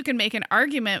I think you can make an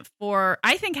argument for,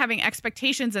 I think having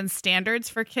expectations and standards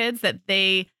for kids that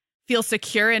they feel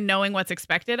secure in knowing what's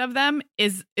expected of them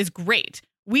is great.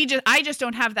 I just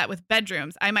don't have that with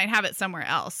bedrooms. I might have it somewhere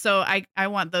else. So I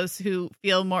want those who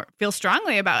feel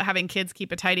strongly about having kids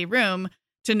keep a tidy room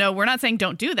to know we're not saying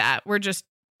don't do that. We're just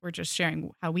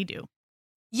sharing how we do.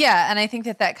 Yeah. And I think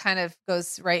that kind of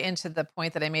goes right into the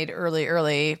point that I made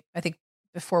early, I think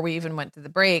before we even went to the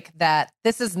break, that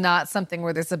this is not something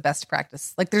where there's a best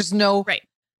practice. Like there's no,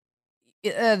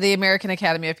 the American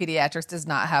Academy of Pediatrics does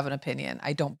not have an opinion,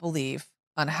 I don't believe,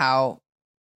 on how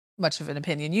much of an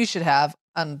opinion you should have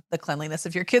on the cleanliness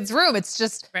of your kid's room. It's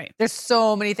just, there's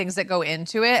so many things that go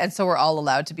into it. And so we're all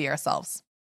allowed to be ourselves.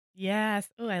 Yes.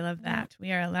 Oh, I love that.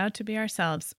 We are allowed to be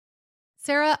ourselves.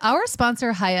 Sarah, our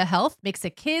sponsor, Hiya Health, makes a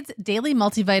kid's daily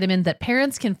multivitamin that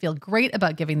parents can feel great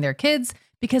about giving their kids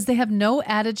because they have no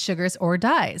added sugars or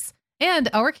dyes. And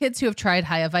our kids who have tried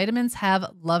Hiya vitamins have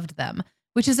loved them,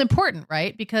 which is important,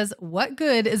 right? Because what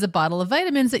good is a bottle of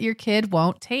vitamins that your kid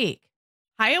won't take?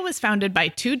 Hiya was founded by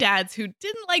two dads who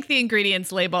didn't like the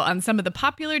ingredients label on some of the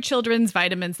popular children's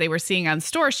vitamins they were seeing on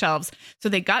store shelves, so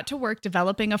they got to work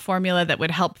developing a formula that would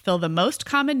help fill the most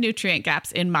common nutrient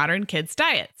gaps in modern kids'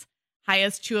 diets.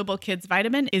 Hiya's Chewable Kids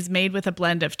Vitamin is made with a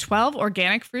blend of 12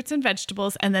 organic fruits and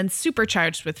vegetables and then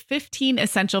supercharged with 15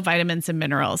 essential vitamins and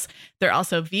minerals. They're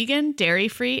also vegan,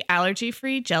 dairy-free,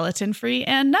 allergy-free, gelatin-free,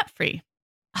 and nut-free.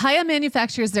 Hiya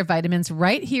manufactures their vitamins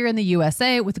right here in the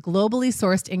USA with globally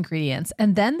sourced ingredients,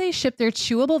 and then they ship their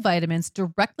chewable vitamins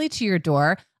directly to your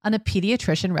door on a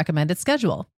pediatrician recommended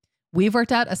schedule. We've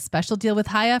worked out a special deal with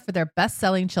Hiya for their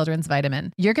best-selling children's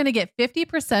vitamin. You're going to get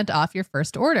 50% off your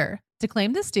first order. To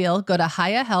claim this deal, go to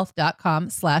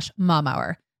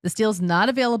hiyahealth.com/momhour. This deal is not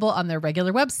available on their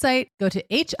regular website. Go to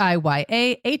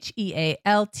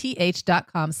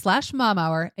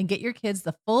hiyahealth.com/momhour and get your kids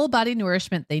the full body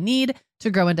nourishment they need to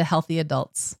grow into healthy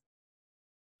adults.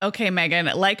 Okay, Megan,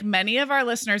 like many of our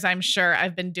listeners, I'm sure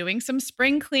I've been doing some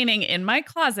spring cleaning in my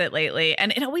closet lately,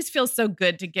 and it always feels so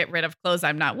good to get rid of clothes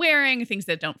I'm not wearing, things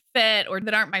that don't fit or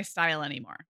that aren't my style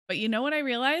anymore. But you know what I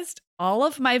realized? All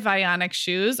of my Vionic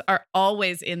shoes are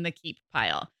always in the keep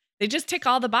pile. They just tick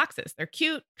all the boxes. They're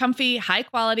cute, comfy, high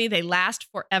quality. They last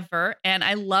forever. And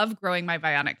I love growing my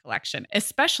Vionic collection,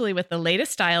 especially with the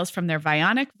latest styles from their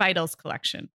Vionic Vitals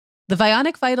collection. The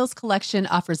Vionic Vitals collection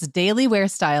offers daily wear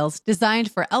styles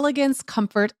designed for elegance,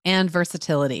 comfort, and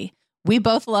versatility. We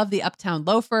both love the Uptown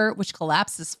Loafer, which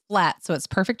collapses flat, so it's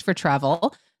perfect for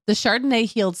travel. The Chardonnay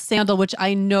heeled sandal, which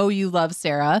I know you love,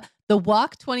 Sarah. The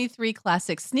Walk 23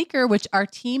 classic sneaker, which our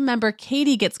team member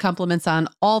Katie gets compliments on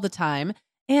all the time.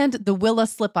 And the Willa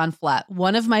slip-on flat,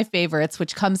 one of my favorites,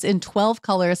 which comes in 12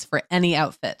 colors for any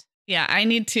outfit. Yeah, I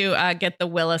need to get the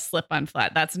Willa slip-on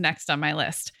flat. That's next on my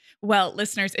list. Well,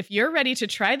 listeners, if you're ready to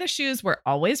try the shoes we're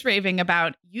always raving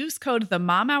about, use code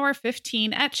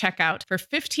TheMomHour15 at checkout for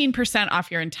 15%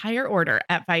 off your entire order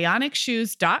at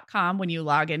VionicShoes.com when you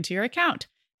log into your account.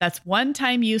 That's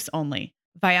one-time use only.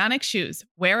 Vionic Shoes,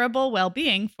 wearable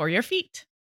well-being for your feet.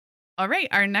 All right,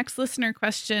 our next listener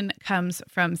question comes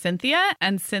from Cynthia,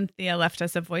 and Cynthia left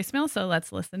us a voicemail, so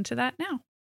let's listen to that now.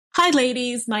 Hi,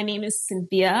 ladies. My name is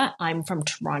Cynthia. I'm from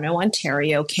Toronto,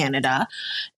 Ontario, Canada.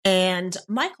 And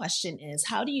my question is,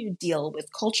 how do you deal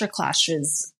with culture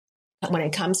clashes when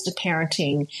it comes to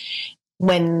parenting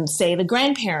when, say, the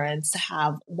grandparents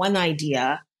have one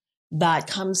idea that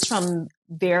comes from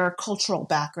their cultural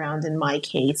background, in my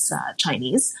case,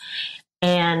 Chinese,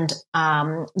 and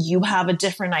you have a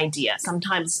different idea?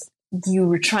 Sometimes you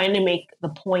were trying to make the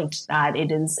point that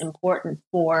it is important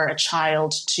for a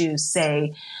child to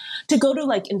go to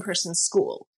like in-person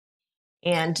school.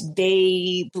 And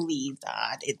they believe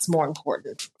that it's more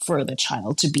important for the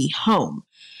child to be home.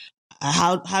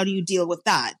 How do you deal with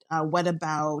that? What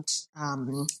about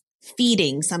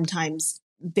feeding? Sometimes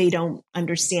they don't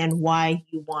understand why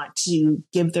you want to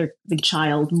give the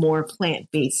child more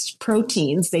plant-based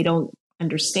proteins. They don't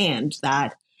understand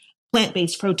that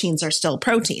plant-based proteins are still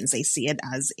proteins. They see it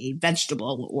as a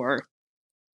vegetable or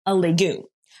a legume.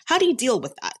 How do you deal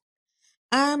with that?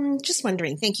 Just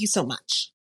wondering. Thank you so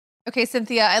much. Okay,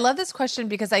 Cynthia, I love this question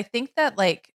because I think that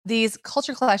like these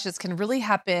culture clashes can really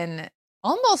happen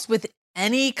almost with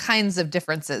any kinds of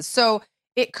differences. So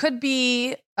it could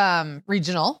be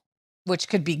regional, which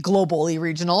could be globally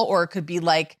regional, or it could be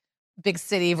like big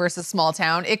city versus small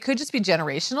town. It could just be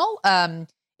generational.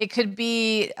 It could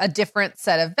be a different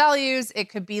set of values. It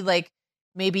could be like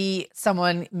maybe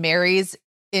someone marries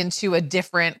into a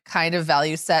different kind of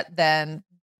value set than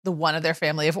the one of their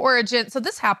family of origin. So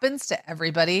this happens to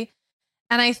everybody.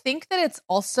 And I think that it's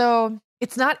one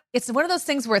of those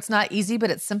things where it's not easy,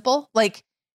 but it's simple. Like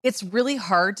it's really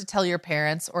hard to tell your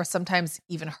parents, or sometimes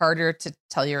even harder to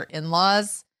tell your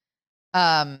in-laws,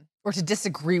 or to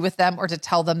disagree with them, or to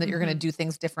tell them that you're going to do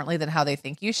things differently than how they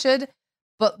think you should.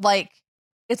 But like,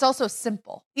 it's also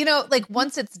simple, like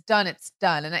once it's done, it's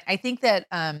done. And I think that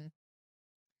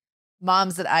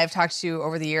moms that I've talked to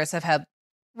over the years have had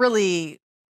really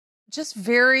just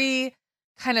very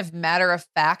kind of matter of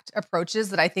fact approaches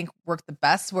that I think work the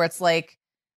best, where it's like,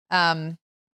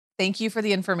 thank you for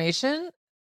the information.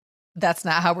 That's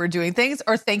not how we're doing things.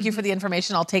 Or thank you for the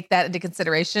information. I'll take that into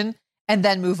consideration and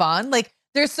then move on. Like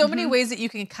there's so many ways that you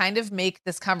can kind of make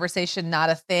this conversation not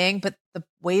a thing, but the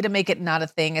way to make it not a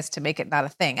thing is to make it not a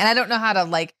thing. And I don't know how to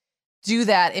like do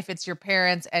that if it's your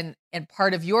parents and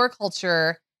part of your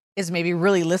culture is maybe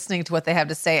really listening to what they have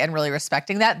to say and really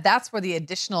respecting that. That's where the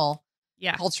additional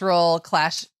cultural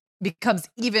clash becomes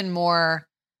even more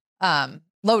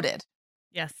loaded.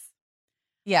 Yes.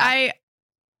 Yeah.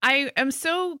 I am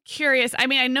so curious. I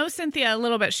mean, I know Cynthia a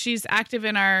little bit. She's active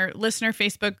in our listener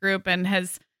Facebook group and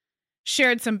has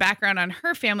shared some background on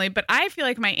her family, but I feel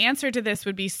like my answer to this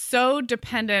would be so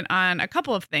dependent on a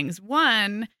couple of things.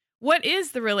 One, what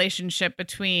is the relationship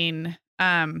between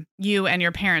you and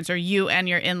your parents, or you and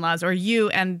your in-laws, or you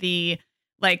and the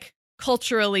like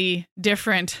culturally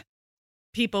different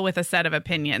people with a set of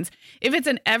opinions? If it's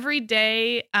an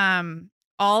everyday,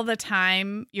 all the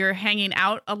time, you're hanging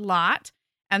out a lot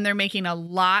and they're making a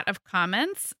lot of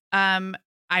comments,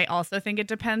 I also think it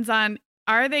depends on,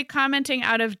 are they commenting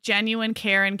out of genuine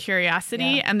care and curiosity?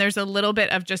 Yeah. And there's a little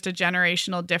bit of just a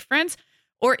generational difference.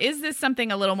 Or is this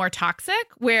something a little more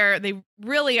toxic where they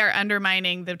really are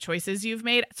undermining the choices you've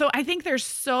made? So I think there's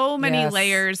so many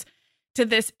layers to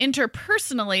this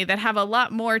interpersonally that have a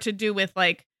lot more to do with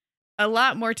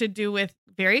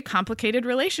very complicated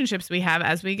relationships we have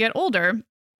as we get older.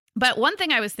 But one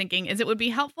thing I was thinking is it would be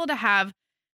helpful to have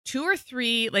 2 or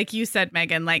 3, like you said,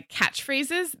 Megan, like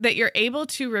catchphrases that you're able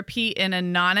to repeat in a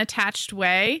non-attached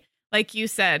way. Like you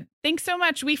said, thanks so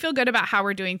much. We feel good about how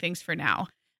we're doing things for now.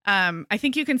 I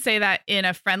think you can say that in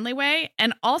a friendly way,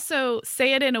 and also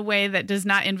say it in a way that does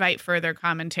not invite further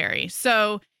commentary.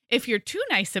 So if you're too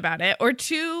nice about it or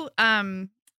too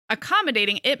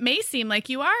accommodating, it may seem like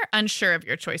you are unsure of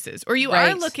your choices, or you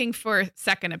are looking for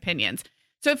second opinions.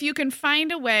 So if you can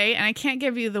find a way, and I can't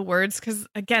give you the words because,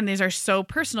 again, these are so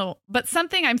personal, but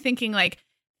something I'm thinking like,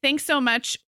 thanks so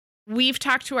much. We've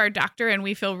talked to our doctor and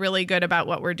we feel really good about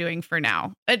what we're doing for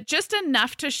now. Just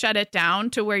enough to shut it down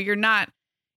to where you're not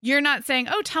saying,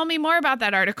 oh, tell me more about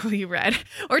that article you read,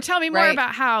 or tell me more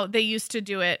about how they used to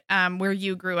do it where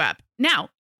you grew up. Now,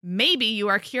 maybe you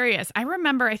are curious. I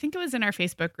remember, I think it was in our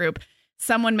Facebook group,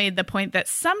 someone made the point that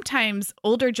sometimes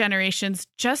older generations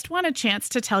just want a chance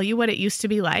to tell you what it used to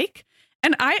be like.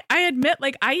 And I admit,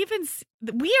 like,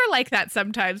 we are like that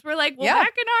sometimes. We're like, well,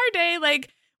 back in our day, like,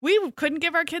 we couldn't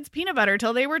give our kids peanut butter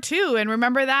till they were 2. And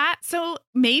remember that? So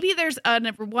maybe there's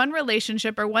one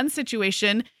relationship or one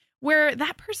situation where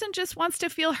that person just wants to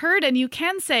feel heard. And you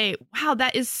can say, wow,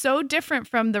 that is so different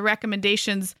from the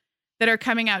recommendations that are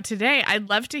coming out today. I'd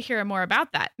love to hear more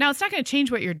about that. Now, it's not going to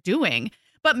change what you're doing,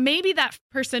 but maybe that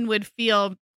person would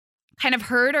feel kind of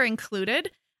heard or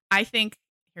included. I think,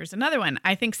 here's another one.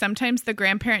 I think sometimes the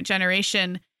grandparent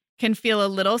generation can feel a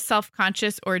little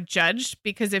self-conscious or judged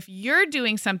because if you're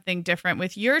doing something different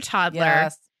with your toddler,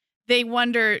 they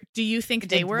wonder, do you think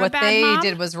they were a bad mom? What they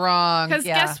did was wrong. Because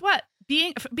guess what?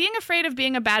 Being afraid of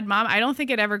being a bad mom, I don't think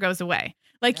it ever goes away.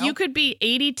 Like you could be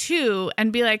 82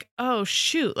 and be like, oh,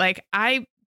 shoot, like I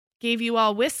gave you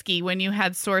all whiskey when you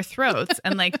had sore throats.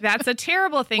 And like, that's a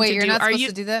terrible thing to do. Wait, you're not supposed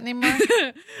to do that anymore?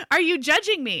 Are you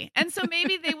judging me? And so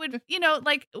maybe they would,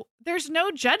 like there's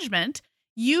no judgment.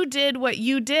 You did what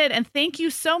you did. And thank you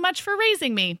so much for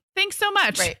raising me. Thanks so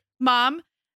much, Mom.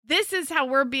 This is how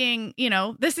we're being,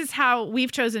 this is how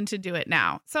we've chosen to do it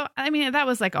now. So, I mean, that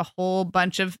was like a whole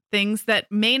bunch of things that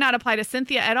may not apply to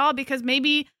Cynthia at all, because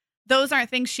maybe those aren't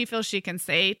things she feels she can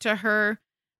say to her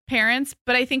parents.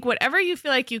 But I think whatever you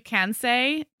feel like you can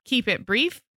say, keep it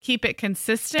brief, keep it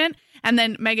consistent. And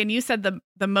then, Megan, you said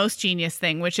the most genius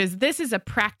thing, which is this is a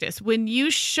practice. When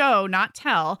you show, not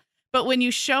tell, but when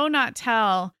you show, not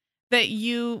tell that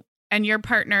you and your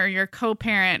partner, your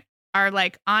co-parent, are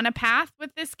like on a path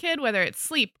with this kid, whether it's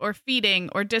sleep or feeding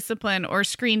or discipline or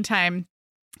screen time,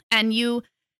 and you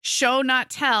show, not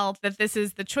tell that this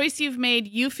is the choice you've made,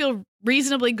 you feel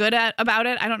reasonably good about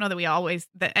it. I don't know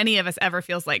that any of us ever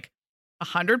feels like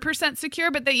 100% secure,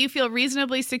 but that you feel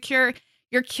reasonably secure.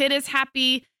 Your kid is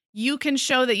happy. You can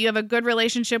show that you have a good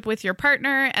relationship with your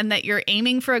partner and that you're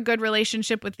aiming for a good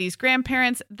relationship with these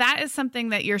grandparents. That is something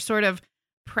that you're sort of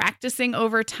practicing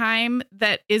over time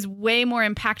that is way more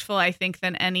impactful, I think,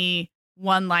 than any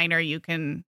one-liner you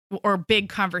can or big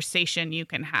conversation you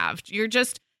can have.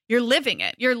 You're living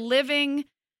it. You're living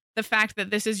the fact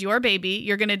that this is your baby.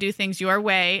 You're going to do things your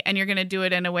way, and you're going to do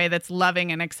it in a way that's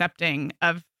loving and accepting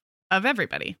of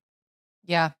everybody.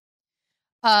 Yeah.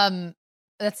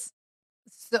 That's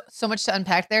so much to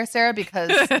unpack there, Sarah,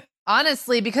 because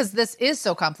honestly, because this is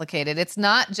so complicated. It's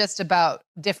not just about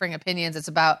differing opinions. It's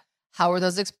about how are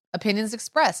those opinions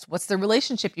expressed? What's the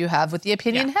relationship you have with the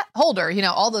opinion holder?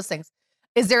 All those things.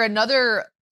 Is there another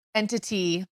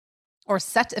entity or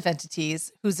set of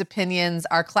entities whose opinions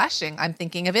are clashing? I'm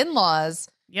thinking of in-laws.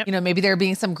 Yep. Maybe there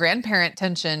being some grandparent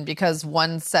tension because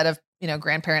one set of,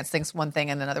 grandparents thinks one thing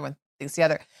and another one thinks the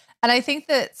other. And I think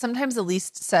that sometimes the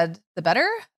least said, the better.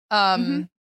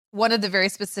 One of the very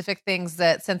specific things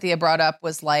that Cynthia brought up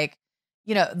was like,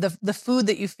 the food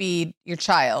that you feed your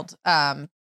child,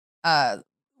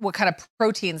 what kind of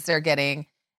proteins they're getting.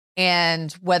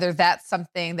 and whether that's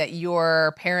something that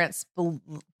your parents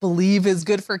believe is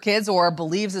good for kids or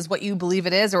believes is what you believe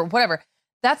it is or whatever.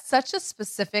 That's such a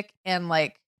specific and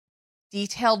like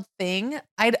detailed thing.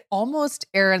 I'd almost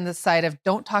err on the side of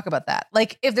don't talk about that.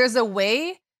 Like if there's a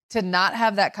way to not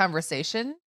have that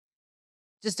conversation,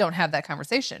 just don't have that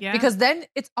conversation. Yeah. Because then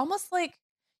it's almost like,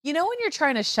 when you're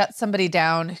trying to shut somebody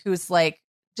down who's like,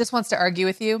 just wants to argue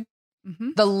with you,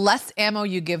 the less ammo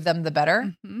you give them, the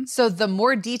better. So the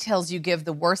more details you give,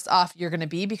 the worse off you're going to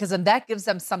be, because then that gives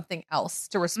them something else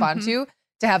to respond to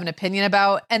have an opinion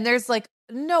about. And there's like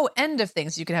no end of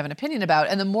things you can have an opinion about.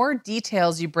 And the more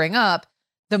details you bring up,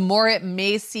 the more it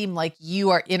may seem like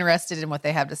you are interested in what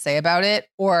they have to say about it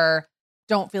or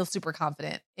don't feel super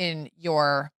confident in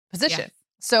your position. Yes.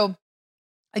 So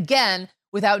again,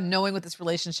 without knowing what this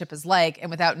relationship is like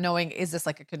and without knowing, is this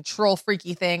like a control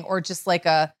freaky thing or just like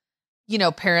a,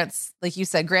 parents, like you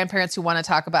said, grandparents who want to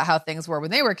talk about how things were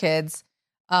when they were kids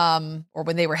or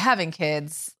when they were having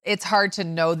kids, it's hard to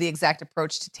know the exact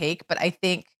approach to take. But I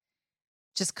think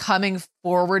just coming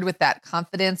forward with that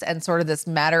confidence and sort of this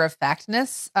matter of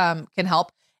factness can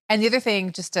help. And the other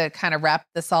thing, just to kind of wrap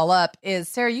this all up, is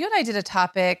Sarah, you and I did a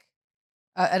topic,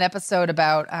 an episode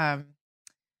about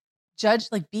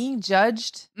being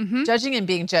judged, judging and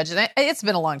being judged. And it's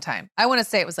been a long time. I want to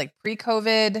say it was like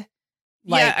pre-COVID.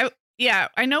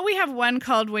 I know we have one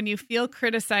called When You Feel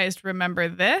Criticized, Remember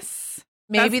This.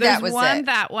 Maybe that was one, it.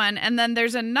 That one. And then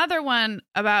there's another one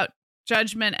about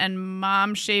judgment and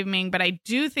mom shaming, but I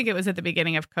do think it was at the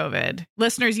beginning of COVID.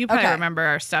 Listeners, you probably remember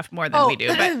our stuff more than we do,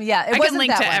 but yeah, I can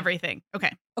link to everything.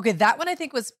 Okay, that one I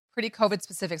think was pretty COVID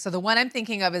specific. So the one I'm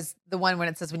thinking of is the one when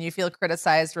it says, when you feel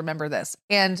criticized, remember this.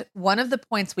 And one of the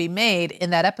points we made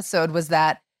in that episode was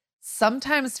that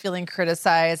sometimes feeling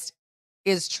criticized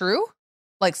is true.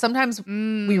 Like sometimes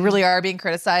we really are being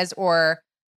criticized, or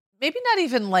maybe not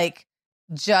even like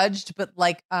judged, but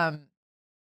like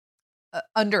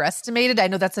underestimated. I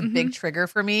know that's a big trigger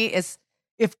for me, is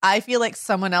if I feel like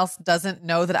someone else doesn't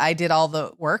know that I did all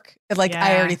the work, like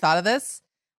I already thought of this,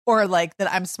 or like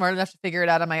that I'm smart enough to figure it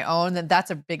out on my own, then that's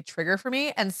a big trigger for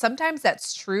me. And sometimes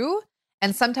that's true.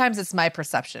 And sometimes it's my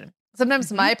perception.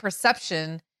 Sometimes my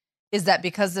perception is that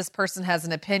because this person has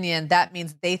an opinion, that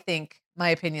means they think my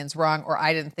opinion's wrong or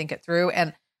I didn't think it through.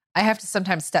 And I have to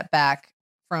sometimes step back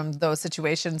from those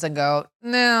situations and go,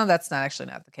 no, that's not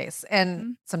the case.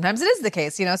 And sometimes it is the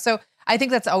case, so I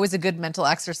think that's always a good mental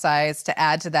exercise to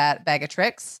add to that bag of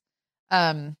tricks.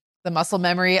 The muscle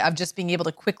memory of just being able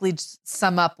to quickly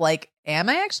sum up, like, am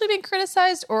I actually being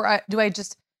criticized or do I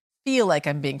just feel like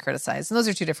I'm being criticized? And those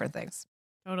are two different things.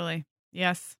 Totally.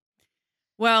 Yes.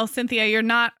 Well, Cynthia, you're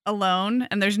not alone,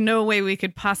 and there's no way we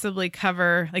could possibly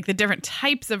cover like the different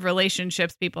types of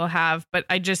relationships people have. But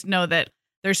I just know that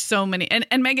there's so many.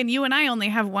 And Megan, you and I only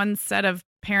have one set of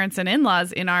parents and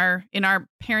in-laws in our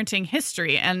parenting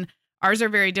history, and ours are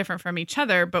very different from each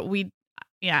other. But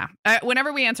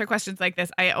whenever we answer questions like this,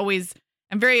 I always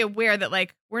am very aware that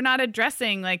like we're not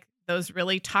addressing like those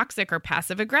really toxic or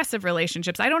passive aggressive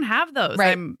relationships. I don't have those.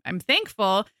 Right. I'm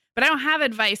thankful, but I don't have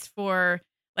advice for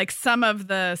like some of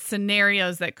the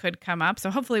scenarios that could come up.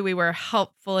 So hopefully we were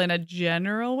helpful in a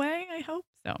general way. I hope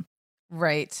so.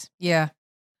 Right. Yeah.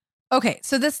 Okay.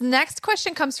 So this next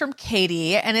question comes from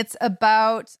Katie, and it's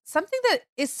about something that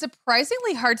is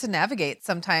surprisingly hard to navigate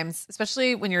sometimes,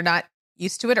 especially when you're not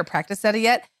used to it or practiced at it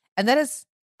yet. And that is,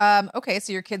 okay,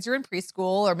 so your kids are in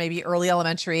preschool or maybe early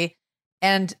elementary,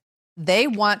 and they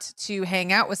want to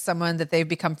hang out with someone that they've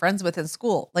become friends with in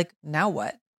school. Like, now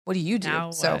what? What do you do?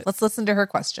 So let's listen to her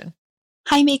question.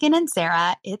 Hi, Megan and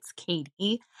Sarah. It's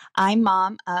Katie. I'm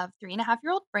mom of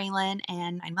 3.5-year-old Braylon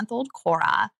and 9-month-old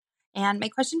Cora. And my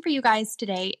question for you guys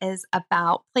today is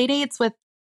about playdates with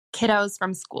kiddos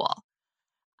from school.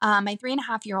 My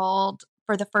 3.5-year-old,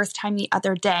 for the first time the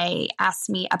other day,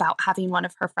 asked me about having one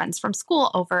of her friends from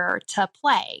school over to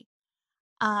play.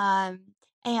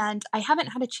 And I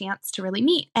haven't had a chance to really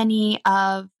meet any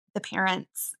of the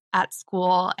parents at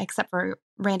school except for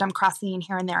random crossing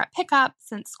here and there at pickup,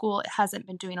 since school hasn't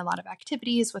been doing a lot of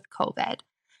activities with COVID.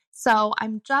 So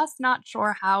I'm just not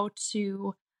sure how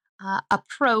to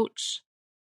approach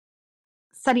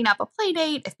setting up a play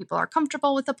date, if people are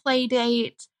comfortable with a play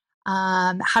date,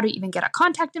 how to even get a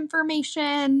contact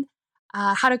information,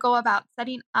 how to go about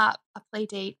setting up a play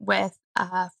date with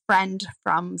a friend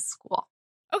from school.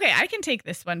 Okay, I can take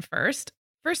this one first.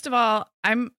 First of all,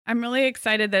 I'm really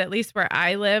excited that at least where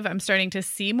I live, I'm starting to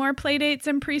see more play dates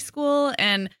in preschool.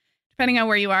 And depending on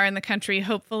where you are in the country,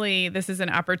 hopefully this is an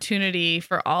opportunity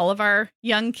for all of our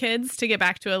young kids to get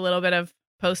back to a little bit of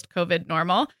post-COVID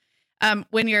normal.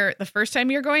 when you're the first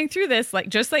time you're going through this, like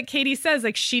just like Katie says,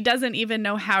 like she doesn't even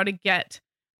know how to get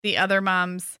the other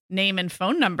mom's name and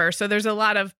phone number. So there's a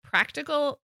lot of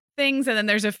practical things. And then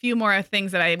there's a few more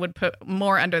things that I would put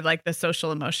more under like the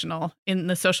social emotional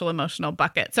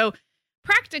bucket. So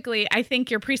practically, I think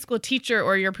your preschool teacher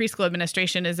or your preschool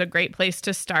administration is a great place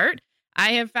to start.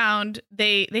 I have found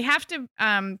they have to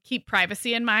keep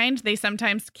privacy in mind. They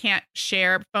sometimes can't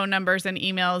share phone numbers and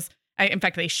emails. In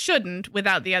fact, they shouldn't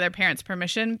without the other parent's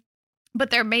permission. But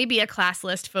there may be a class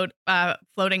list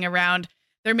floating around.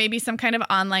 There may be some kind of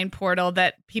online portal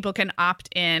that people can opt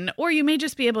in, or you may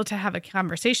just be able to have a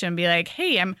conversation and be like,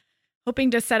 hey, I'm hoping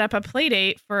to set up a play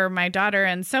date for my daughter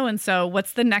and so.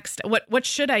 What's the next? What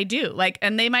should I do? Like,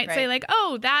 and they might say like,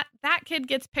 oh, that kid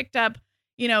gets picked up,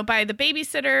 by the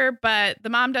babysitter, but the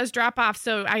mom does drop off.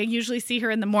 So I usually see her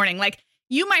in the morning. Like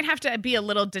you might have to be a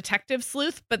little detective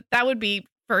sleuth, but that would be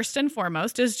first and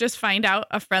foremost is just find out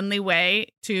a friendly way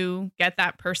to get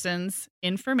that person's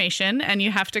information. And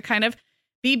you have to kind of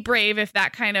be brave if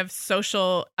that kind of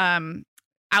social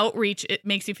outreach, it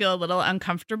makes you feel a little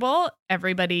uncomfortable.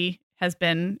 Everybody has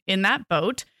been in that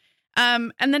boat.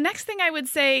 And the next thing I would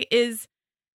say is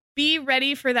be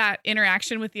ready for that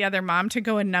interaction with the other mom to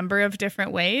go a number of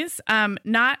different ways.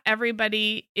 Not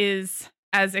everybody is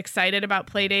as excited about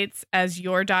play dates as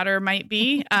your daughter might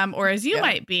be, or as you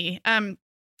might be. I'm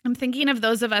thinking of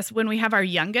those of us when we have our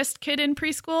youngest kid in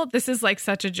preschool. This is like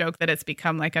such a joke that it's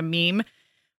become like a meme.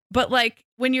 But like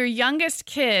when your youngest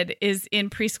kid is in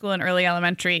preschool and early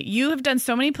elementary, you have done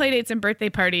so many play dates and birthday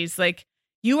parties. Like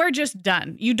you are just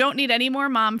done. You don't need any more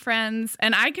mom friends.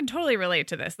 And I can totally relate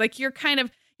to this. Like you're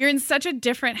in such a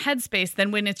different headspace than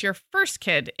when it's your first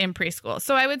kid in preschool.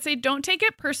 So I would say don't take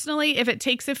it personally if it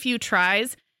takes a few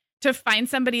tries to find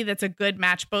somebody that's a good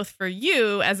match both for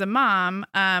you as a mom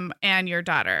and your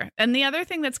daughter. And the other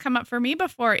thing that's come up for me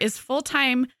before is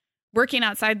full-time working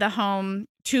outside the home.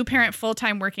 2-parent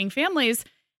full-time working families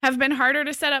have been harder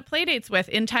to set up play dates with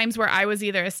in times where I was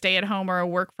either a stay-at-home or a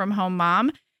work-from-home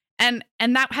mom. And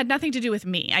that had nothing to do with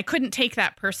me. I couldn't take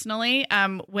that personally.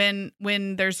 When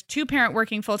there's 2-parent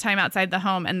working full-time outside the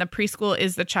home and the preschool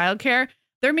is the childcare,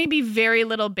 there may be very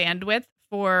little bandwidth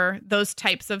for those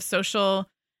types of social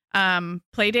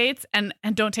play dates, and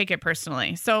don't take it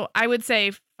personally. So I would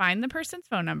say find the person's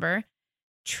phone number,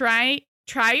 try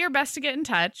your best to get in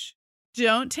touch.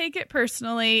 Don't take it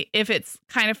personally if it's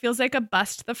kind of feels like a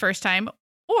bust the first time,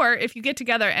 or if you get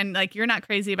together and like you're not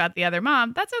crazy about the other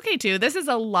mom, that's okay too. This is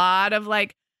a lot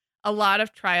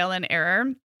of trial and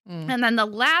error. And then the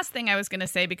last thing I was going to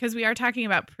say, because we are talking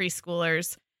about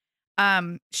preschoolers,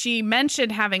 she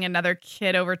mentioned having another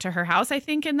kid over to her house, I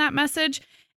think, in that message.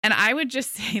 And I would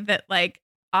just say that like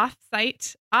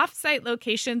off-site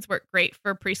locations work great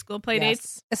for preschool play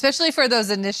dates, especially for those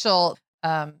initial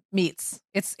meets.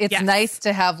 It's nice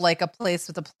to have like a place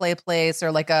with a play place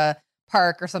or like a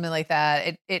park or something like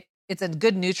that. It's a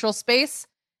good neutral space.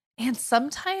 And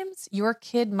sometimes your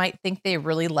kid might think they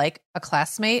really like a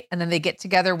classmate and then they get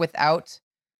together without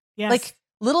like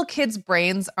little kids'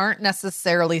 brains aren't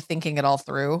necessarily thinking it all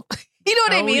through. You know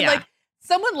what I mean? Yeah. Like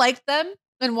someone liked them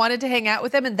and wanted to hang out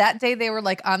with them. And that day they were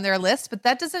like on their list, but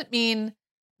that doesn't mean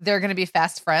they're going to be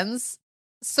fast friends.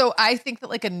 So I think that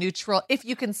like a neutral, if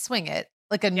you can swing it,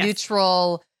 like a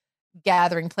neutral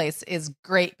gathering place is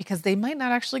great because they might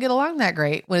not actually get along that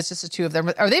great when it's just the two of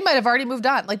them, or they might have already moved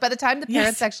on. Like by the time the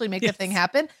parents actually make the thing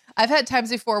happen, I've had times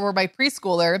before where my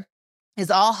preschooler is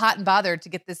all hot and bothered to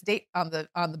get this date on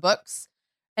the books.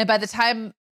 And by the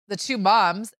time the two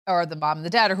moms or the mom and the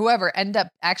dad or whoever end up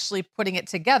actually putting it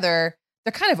together,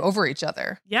 they're kind of over each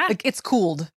other. Yeah. Like it's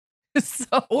cooled.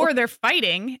 Or they're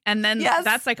fighting and then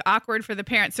that's like awkward for the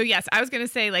parents. So yes, I was going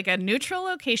to say like a neutral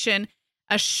location,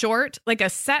 a short, like a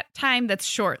set time that's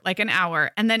short, like an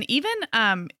hour. And then even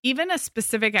a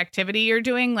specific activity you're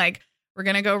doing, like we're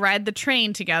going to go ride the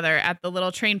train together at the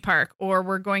little train park, or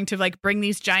we're going to like bring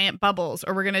these giant bubbles,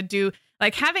 or we're going to do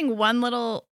like having one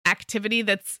little activity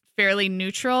that's fairly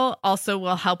neutral also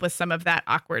will help with some of that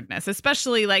awkwardness,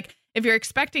 especially like if you're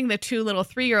expecting the two little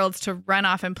 3-year-olds to run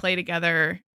off and play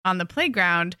together on the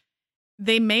playground,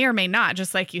 they may or may not,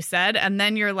 just like you said. And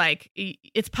then you're like,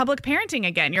 it's public parenting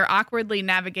again. You're awkwardly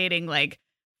navigating like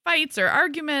fights or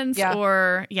arguments So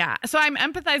I'm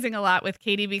empathizing a lot with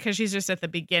Katie because she's just at the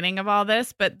beginning of all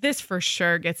this, but this for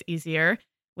sure gets easier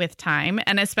with time.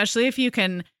 And especially if you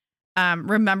can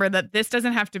remember that this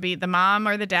doesn't have to be the mom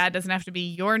or the dad doesn't have to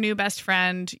be your new best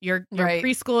friend. Your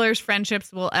preschoolers'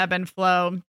 friendships will ebb and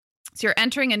flow. So you're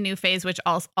entering a new phase, which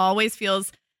always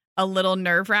feels a little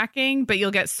nerve-wracking, but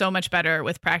you'll get so much better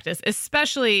with practice,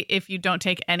 especially if you don't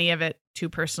take any of it too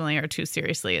personally or too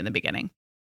seriously in the beginning.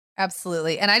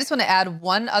 Absolutely. And I just want to add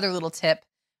one other little tip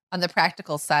on the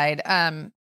practical side.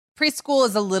 Preschool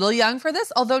is a little young for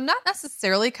this, although not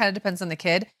necessarily, kind of depends on the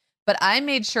kid. But I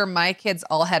made sure my kids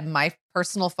all had my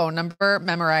personal phone number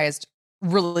memorized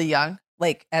really young,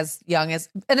 like as young as,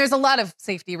 and there's a lot of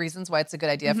safety reasons why it's a good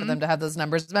idea for them to have those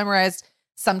numbers memorized.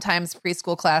 Sometimes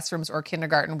preschool classrooms or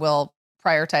kindergarten will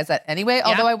prioritize that anyway.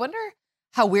 Although I wonder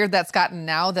how weird that's gotten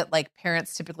now that like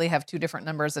parents typically have two different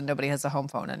numbers and nobody has a home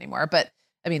phone anymore. But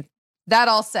I mean, that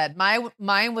all said,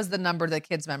 mine was the number that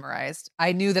kids memorized.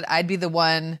 I knew that I'd be the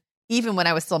one, even when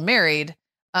I was still married,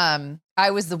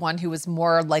 I was the one who was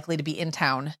more likely to be in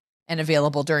town and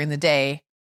available during the day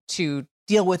to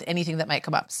deal with anything that might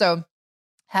come up. So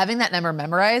having that number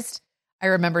memorized, I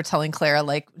remember telling Clara,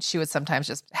 like she would sometimes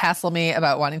just hassle me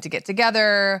about wanting to get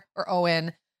together, or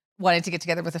Owen wanting to get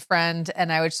together with a friend.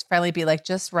 And I would just finally be like,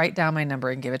 just write down my number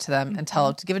and give it to them and tell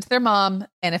them to give it to their mom.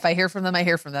 And if I hear from them, I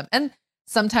hear from them. And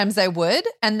sometimes I would.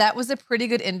 And that was a pretty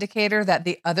good indicator that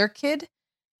the other kid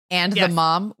and the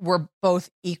mom were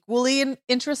both equally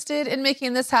interested in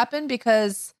making this happen.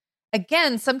 Because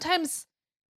again, sometimes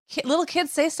little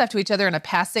kids say stuff to each other in a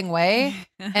passing way.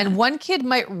 And one kid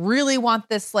might really want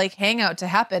this like hangout to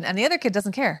happen and the other kid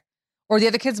doesn't care. Or the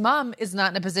other kid's mom is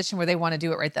not in a position where they want to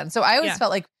do it right then. So I always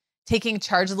felt like taking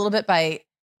charge a little bit by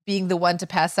being the one to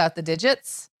pass out the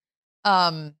digits,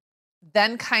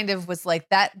 then kind of was like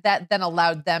that then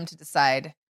allowed them to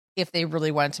decide if they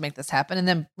really wanted to make this happen. And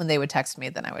then when they would text me,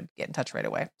 then I would get in touch right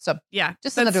away. So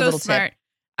just another little tip.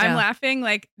 I'm laughing.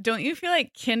 Like, don't you feel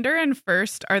like kinder and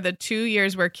first are the 2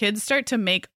 years where kids start to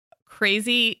make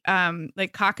crazy,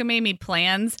 like cockamamie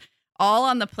plans all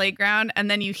on the playground, and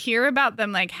then you hear about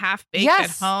them like half baked at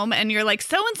home, and you're like,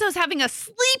 so and so's having a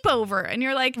sleepover, and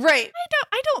you're like, right?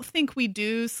 I don't think we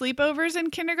do sleepovers in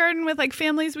kindergarten with like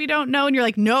families we don't know, and you're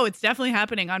like, no, it's definitely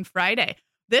happening on Friday.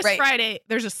 This Friday,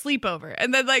 there's a sleepover,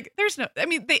 and then like, there's no. I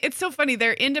mean, it's so funny.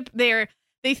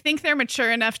 They think they're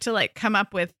mature enough to like come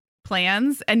up with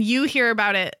plans, and you hear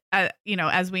about it,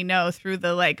 as we know, through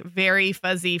the like very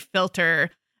fuzzy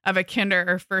filter of a kinder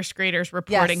or first graders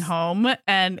reporting home,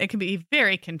 and it can be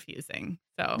very confusing.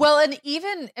 So well, and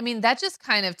even, I mean, that just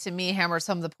kind of to me hammers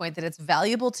home the point that it's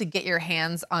valuable to get your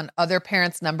hands on other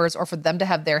parents' numbers or for them to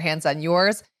have their hands on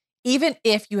yours, even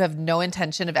if you have no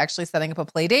intention of actually setting up a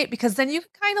play date, because then you can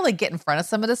kind of like get in front of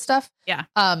some of this stuff. Yeah.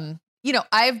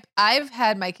 I've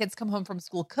had my kids come home from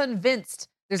school convinced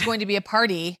there's going to be a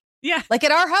party like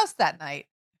at our house that night,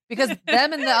 because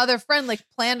them and the other friend like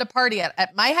planned a party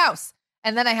at my house.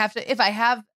 And then I have to, if I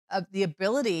have the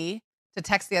ability to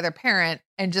text the other parent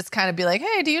and just kind of be like,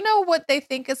 hey, do you know what they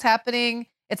think is happening?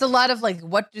 It's a lot of like,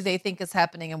 what do they think is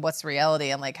happening and what's reality?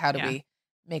 And like, how do we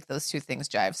make those two things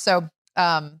jive? So,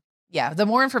 the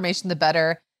more information, the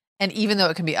better. And even though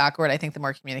it can be awkward, I think the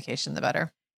more communication, the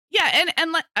better. Yeah.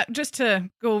 And just to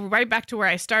go right back to where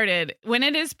I started, when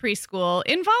it is preschool,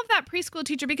 involve that preschool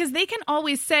teacher, because they can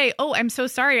always say, oh, I'm so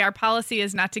sorry. Our policy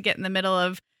is not to get in the middle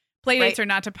of play dates or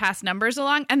not to pass numbers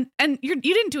along. And you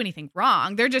didn't do anything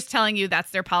wrong. They're just telling you that's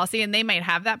their policy, and they might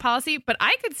have that policy. But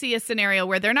I could see a scenario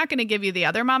where they're not going to give you the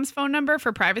other mom's phone number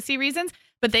for privacy reasons,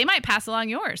 but they might pass along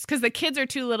yours because the kids are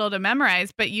too little to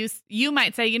memorize. But you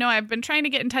might say, I've been trying to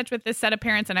get in touch with this set of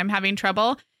parents and I'm having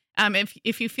trouble.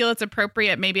 If you feel it's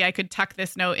appropriate, maybe I could tuck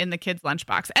this note in the kid's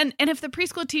lunchbox. And if the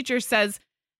preschool teacher says,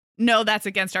 no, that's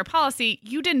against our policy,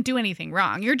 you didn't do anything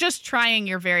wrong. You're just trying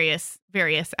your various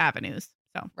avenues.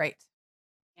 So right.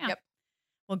 Yeah. Yep.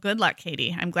 Well, good luck,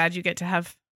 Katie. I'm glad you get to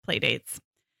have play dates.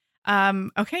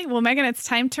 Okay. Well, Megan, it's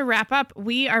time to wrap up.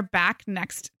 We are back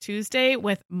next Tuesday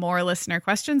with more listener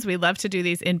questions. We love to do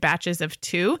these in batches of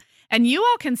 2. And you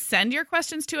all can send your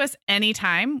questions to us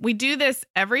anytime. We do this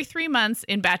every 3 months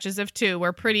in batches of 2.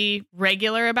 We're pretty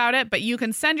regular about it, but you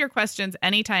can send your questions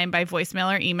anytime by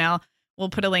voicemail or email. We'll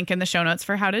put a link in the show notes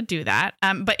for how to do that.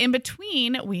 But in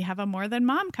between, we have a More Than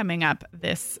Mom coming up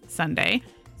this Sunday.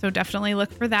 So definitely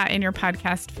look for that in your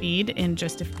podcast feed in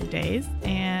just a few days.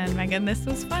 And Megan, this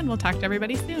was fun. We'll talk to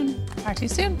everybody soon. Talk to you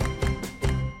soon.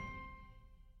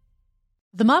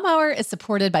 The Mom Hour is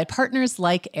supported by partners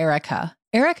like Erica.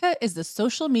 Erica is the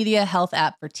social media health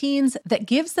app for teens that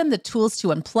gives them the tools to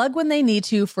unplug when they need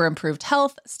to for improved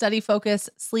health, study focus,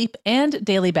 sleep, and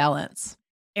daily balance.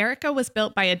 Erica was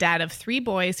built by a dad of 3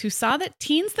 boys who saw that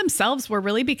teens themselves were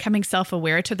really becoming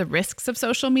self-aware to the risks of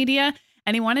social media,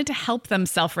 and he wanted to help them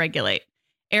self-regulate.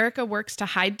 Erica works to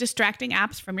hide distracting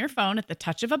apps from your phone at the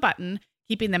touch of a button,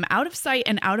 keeping them out of sight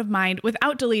and out of mind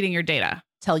without deleting your data.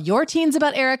 Tell your teens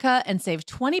about Erica and save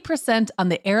 20% on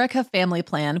the Erica family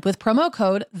plan with promo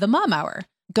code TheMomHour.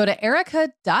 Go to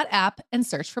Erica.app and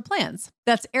search for plans.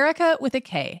 That's Erica with a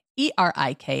K,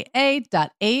 ERIKA.app,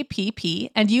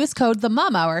 and use code The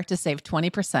Mom Hour to save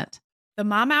 20%. The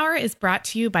Mom Hour is brought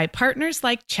to you by partners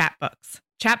like Chatbooks.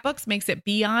 Chatbooks makes it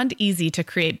beyond easy to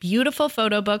create beautiful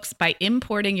photo books by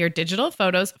importing your digital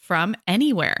photos from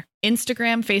anywhere.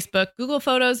 Instagram, Facebook, Google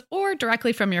Photos, or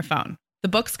directly from your phone. The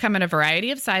books come in a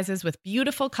variety of sizes with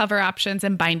beautiful cover options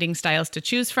and binding styles to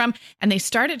choose from, and they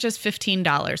start at just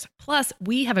 $15. Plus,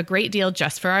 we have a great deal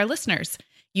just for our listeners.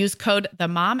 Use code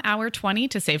TheMomHour20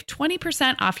 to save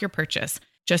 20% off your purchase.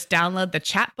 Just download the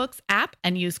Chatbooks app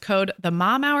and use code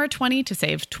TheMomHour20 to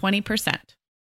save 20%.